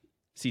cereal,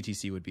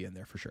 CTC would be in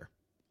there for sure.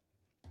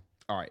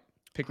 All right,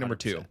 pick number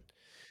 2. 100%.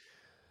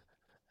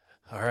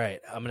 All right,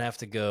 I'm going to have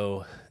to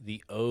go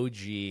the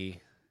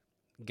OG.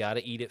 Got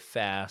to eat it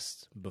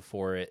fast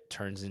before it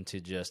turns into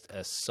just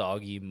a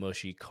soggy,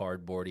 mushy,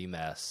 cardboardy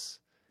mess.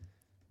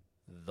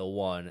 The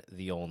one,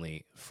 the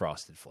only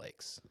Frosted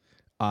Flakes.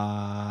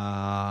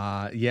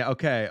 Yeah,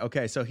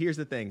 okay. So here's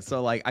the thing.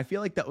 So like I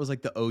feel like that was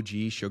like the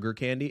OG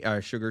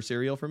sugar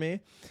cereal for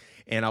me.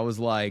 And I was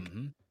like,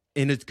 and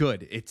it's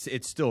good.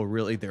 It's still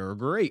really, they're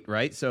great,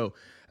 right? So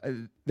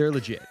they're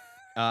legit.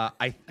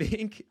 I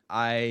think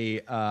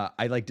I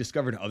like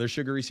discovered other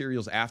sugary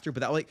cereals after, but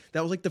that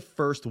was like the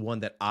first one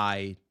that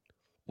I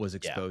was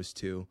exposed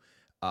to.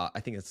 I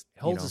think it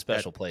holds a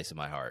special place in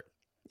my heart.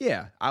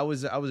 Yeah, I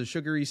was a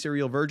sugary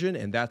cereal virgin,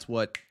 and that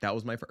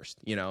was my first.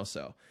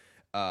 So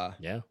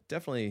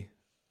definitely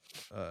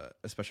a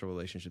special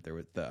relationship there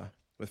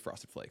with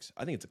Frosted Flakes.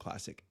 I think it's a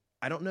classic.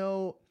 I don't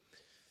know.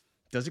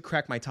 Does it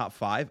crack my top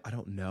 5? I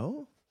don't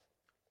know.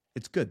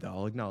 It's good though.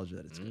 I'll acknowledge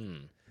that it's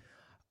good.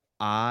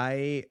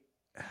 I'm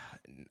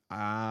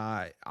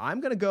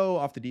gonna go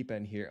off the deep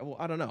end here. Well,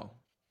 I don't know.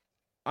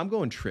 I'm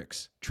going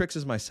Trix. Trix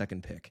is my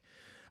second pick.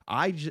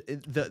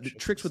 The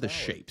Trix with the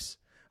shapes.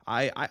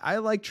 I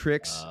like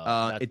Trix.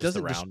 Not it just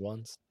doesn't the round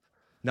ones.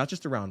 Not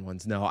just the round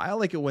ones. No, I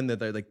like it when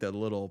they're like the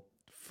little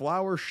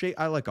flower shape.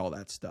 I like all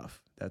that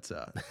stuff. That's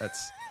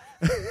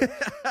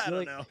I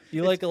don't know.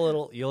 You like a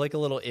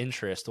little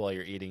interest while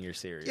you're eating your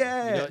cereal.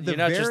 Yeah, you're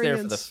not just there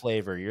for the variants-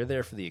 flavor. You're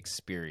there for the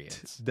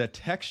experience. The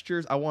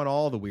textures. I want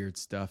all the weird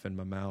stuff in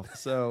my mouth.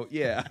 So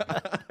yeah,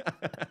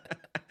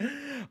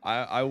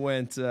 I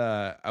went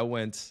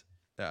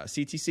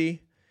CTC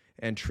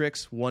and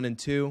Trix 1 and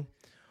 2.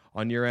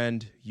 On your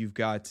end, you've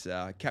got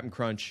Captain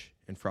Crunch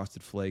and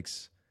Frosted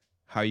Flakes.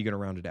 How are you going to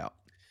round it out?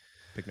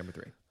 pick number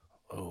 3.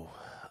 Oh,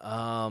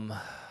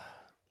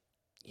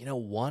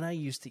 one I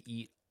used to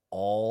eat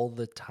all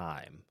the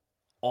time,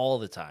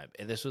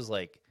 and this was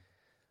like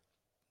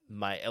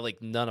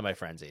none of my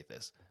friends ate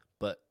this,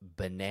 but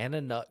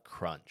Banana Nut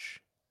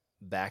Crunch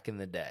back in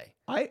the day.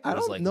 I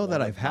was don't know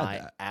that I've had my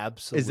that.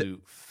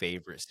 absolute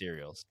favorite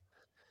cereals.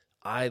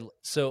 I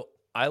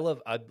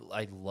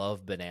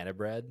love banana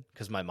bread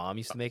because my mom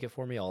used to make it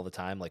for me all the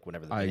time. Like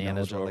whenever the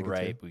bananas were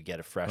ripe, we get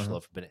a fresh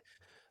loaf of banana.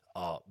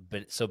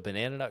 So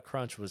Banana Nut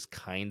Crunch was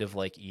kind of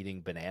like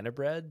eating banana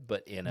bread,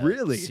 but in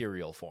a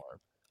cereal form.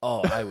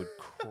 Oh, I would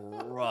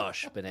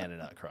crush Banana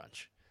Nut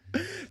Crunch.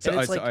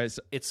 So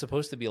it's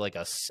supposed to be like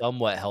a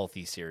somewhat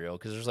healthy cereal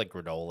because there's like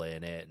granola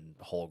in it and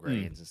whole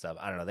grains and stuff.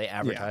 I don't know. They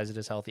advertise it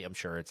as healthy. I'm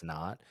sure it's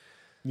not.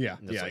 Yeah,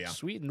 it's like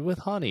sweetened with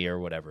honey or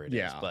whatever it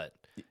is. But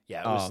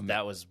yeah,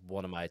 that was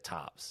one of my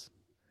tops.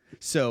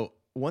 So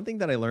one thing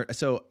that I learned.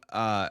 So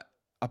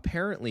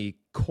apparently,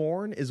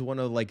 corn is one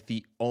of like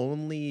the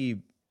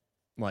only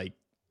like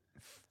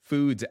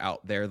foods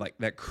out there like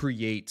that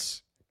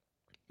creates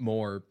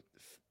more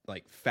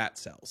like fat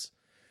cells.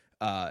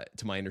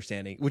 To my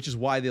understanding, which is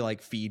why they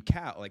like feed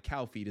cow. Like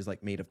cow feed is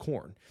like made of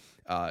corn,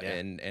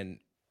 and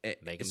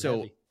so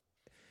heavy.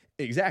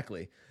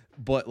 Exactly.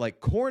 But like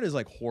corn is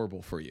like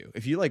horrible for you.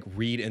 If you like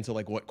read into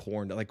like what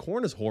corn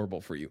is horrible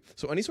for you.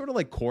 So any sort of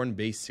like corn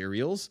based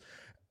cereals,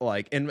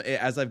 like, and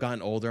as I've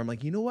gotten older, I'm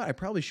like, you know what?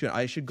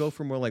 I should go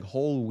for more like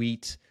whole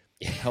wheat.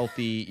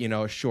 Healthy,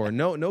 sure.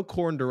 No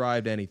corn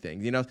derived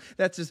anything.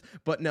 That's just,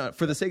 but no,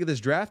 for the sake of this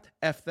draft,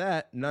 F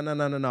that. No.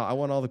 I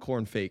want all the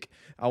corn fake.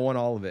 I want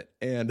all of it.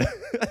 And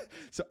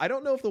so I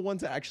don't know if the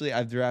ones that actually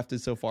I've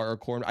drafted so far are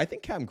corn. I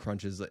think Captain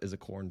Crunch is a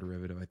corn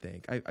derivative, I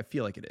think. I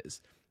feel like it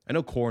is. I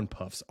know corn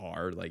puffs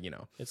are like,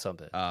 It's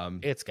something.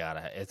 It's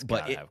gotta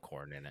have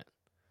corn in it.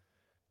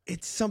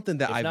 It's something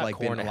that I've like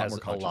corn, been a lot more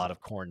conscious a lot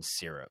of corn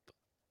syrup.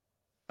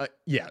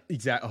 Yeah,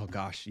 exactly. Oh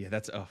gosh, yeah.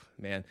 That's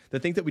man, the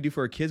things that we do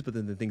for our kids, but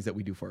then the things that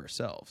we do for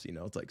ourselves.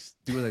 It's like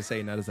do as I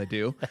say, not as I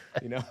do.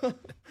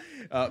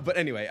 But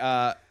anyway,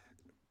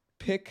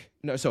 pick.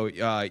 So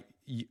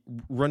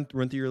run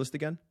through your list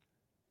again.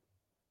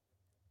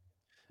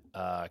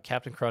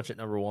 Captain Crunch at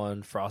number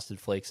 1, Frosted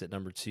Flakes at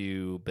number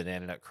 2,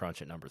 Banana Nut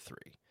Crunch at number 3.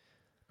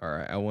 All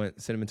right, I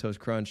went Cinnamon Toast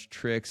Crunch,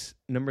 Trix.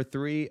 Number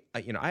 3,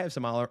 I have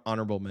some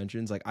honorable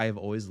mentions. Like I have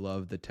always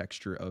loved the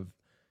texture of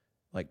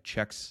like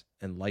Chex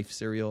and Life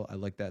cereal. I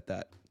like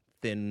that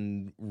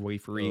thin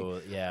wafery.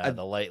 Oh, yeah,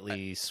 the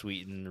lightly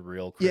sweetened,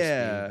 real crispy.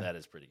 Yeah, that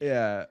is pretty good.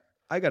 Yeah,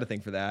 I got a thing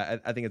for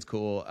that. I think it's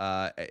cool.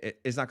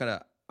 It's not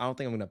gonna. I don't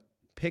think I'm gonna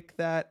pick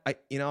that.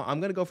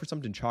 I'm gonna go for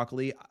something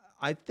chocolatey.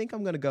 I think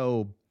I'm gonna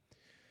go.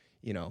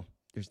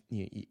 There's.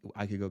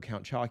 I could go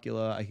Count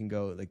Chocula. I can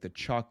go like the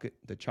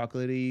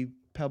chocolatey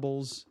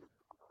Pebbles.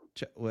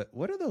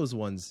 What are those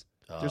ones?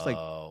 There's like.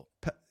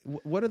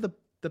 What are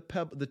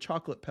the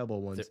chocolate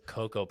pebble ones?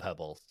 Cocoa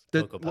Pebbles.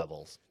 Cocoa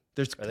Pebbles.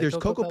 There's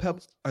Cocoa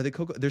Pebbles. Are they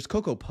Cocoa? There's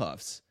Cocoa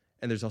Puffs,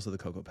 and there's also the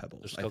Cocoa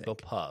Pebbles. There's Cocoa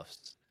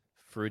Puffs,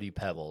 Fruity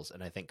Pebbles,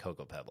 and I think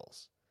Cocoa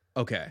Pebbles.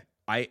 Okay,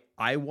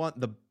 I want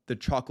the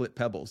chocolate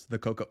pebbles, the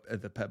cocoa,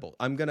 the pebble.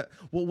 I'm gonna.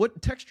 Well,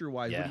 what texture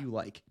wise? What do you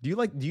like? Do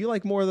you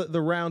like more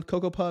the round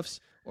Cocoa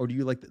Puffs, or do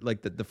you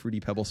like the fruity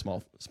pebble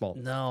small?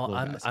 No,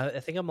 I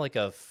think I'm like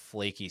a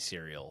flaky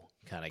cereal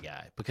kind of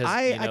guy because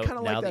I kind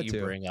of like now that you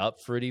too. Bring up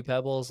Fruity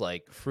Pebbles,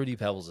 like Fruity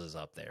Pebbles is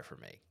up there for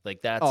me.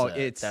 Like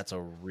that's a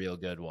real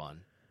good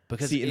one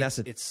because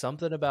it's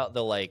something about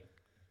the like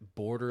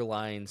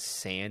borderline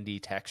sandy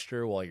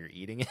texture while you're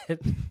eating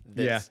it.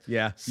 Yeah.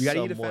 You got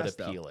to eat it somewhat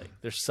fast, appealing.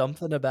 There's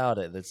something about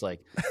it that's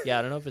like, I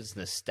don't know if it's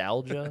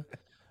nostalgia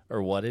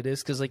or what it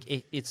is because like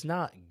it's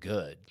not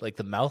good. Like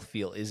the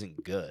mouthfeel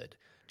isn't good.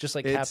 Just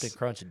like Captain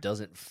Crunch, it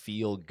doesn't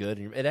feel good.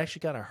 It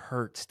actually kind of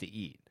hurts to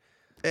eat.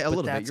 A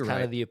little bit. That's You're kind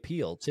right. of the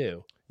appeal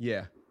too.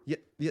 Yeah.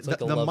 It's like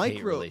a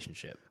love-hate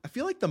relationship. I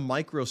feel like the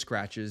micro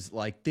scratches,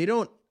 like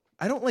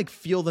I don't like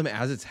feel them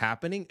as it's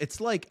happening. It's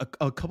like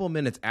a couple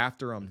minutes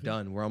after I'm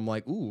done where I'm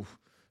like, ooh,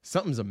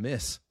 something's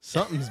amiss.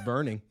 Something's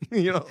burning.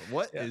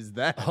 What is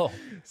that?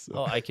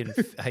 I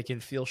can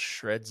feel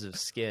shreds of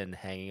skin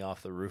hanging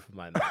off the roof of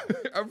my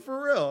mouth.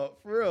 For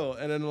real.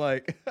 And then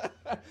like,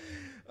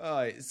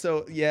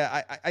 so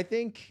yeah, I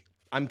think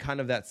I'm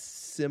kind of that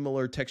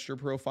similar texture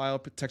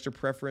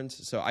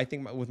preference. So I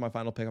think with my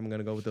final pick, I'm going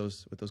to go with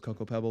those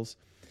Cocoa Pebbles,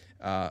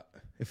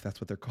 if that's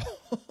what they're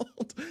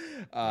called.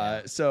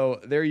 So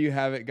there you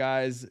have it,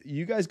 guys.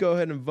 You guys go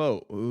ahead and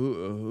vote.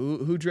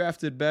 Who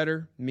drafted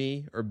better,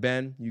 me or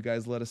Ben? You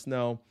guys let us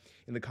know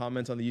in the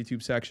comments on the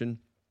YouTube section.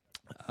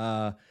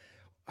 I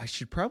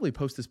should probably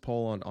post this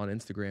poll on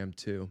Instagram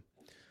too.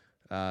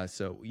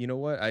 So you know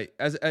what?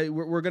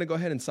 We're going to go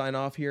ahead and sign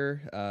off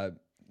here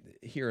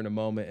in a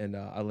moment, and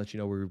I'll let you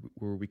know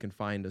where we can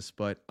find us.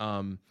 But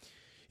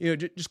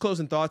just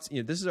closing thoughts.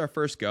 This is our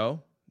first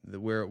go.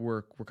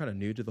 We're kind of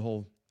new to the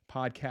whole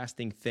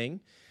podcasting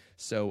thing,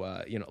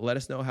 so let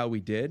us know how we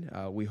did.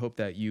 We hope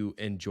that you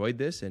enjoyed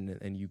this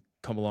and you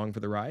come along for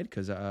the ride,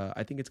 because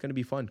I think it's going to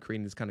be fun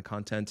creating this kind of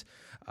content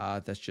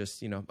that's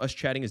just, us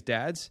chatting as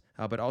dads,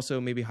 but also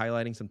maybe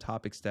highlighting some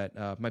topics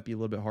that might be a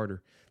little bit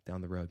harder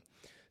down the road.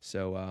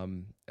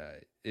 So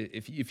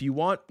if you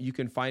want, you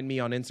can find me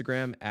on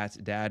Instagram at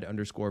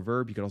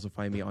dad_verb. You can also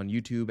find me on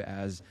YouTube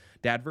as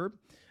dadverb.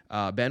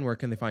 Ben, where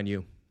can they find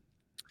you?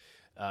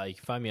 You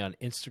can find me on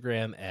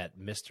Instagram at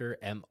Mr.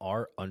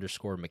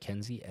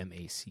 Mr_McKenzie,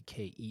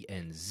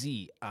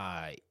 MacKenzie.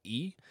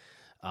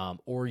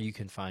 Or you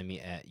can find me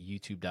at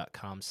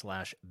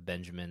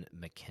youtube.com/Benjamin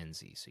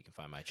McKenzie. So you can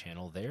find my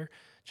channel there.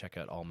 Check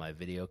out all my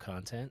video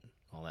content,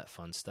 all that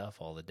fun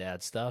stuff, all the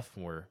dad stuff.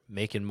 We're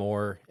making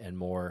more and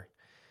more,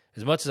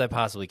 as much as I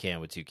possibly can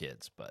with 2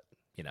 kids. But,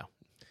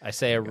 I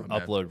say I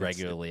upload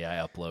regularly.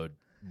 I upload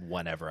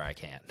whenever I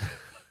can.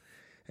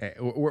 Hey,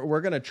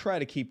 we're going to try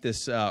to keep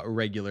this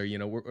regular.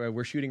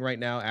 We're shooting right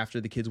now after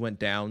the kids went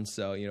down.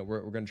 So,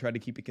 we're going to try to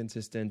keep it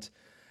consistent.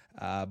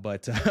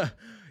 But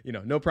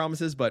no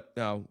promises, but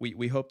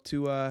we hope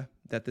to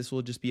that this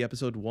will just be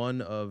episode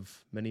 1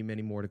 of many,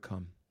 many more to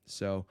come.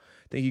 So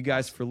thank you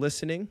guys for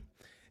listening,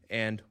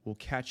 and we'll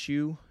catch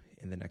you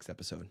in the next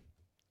episode.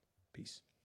 Peace.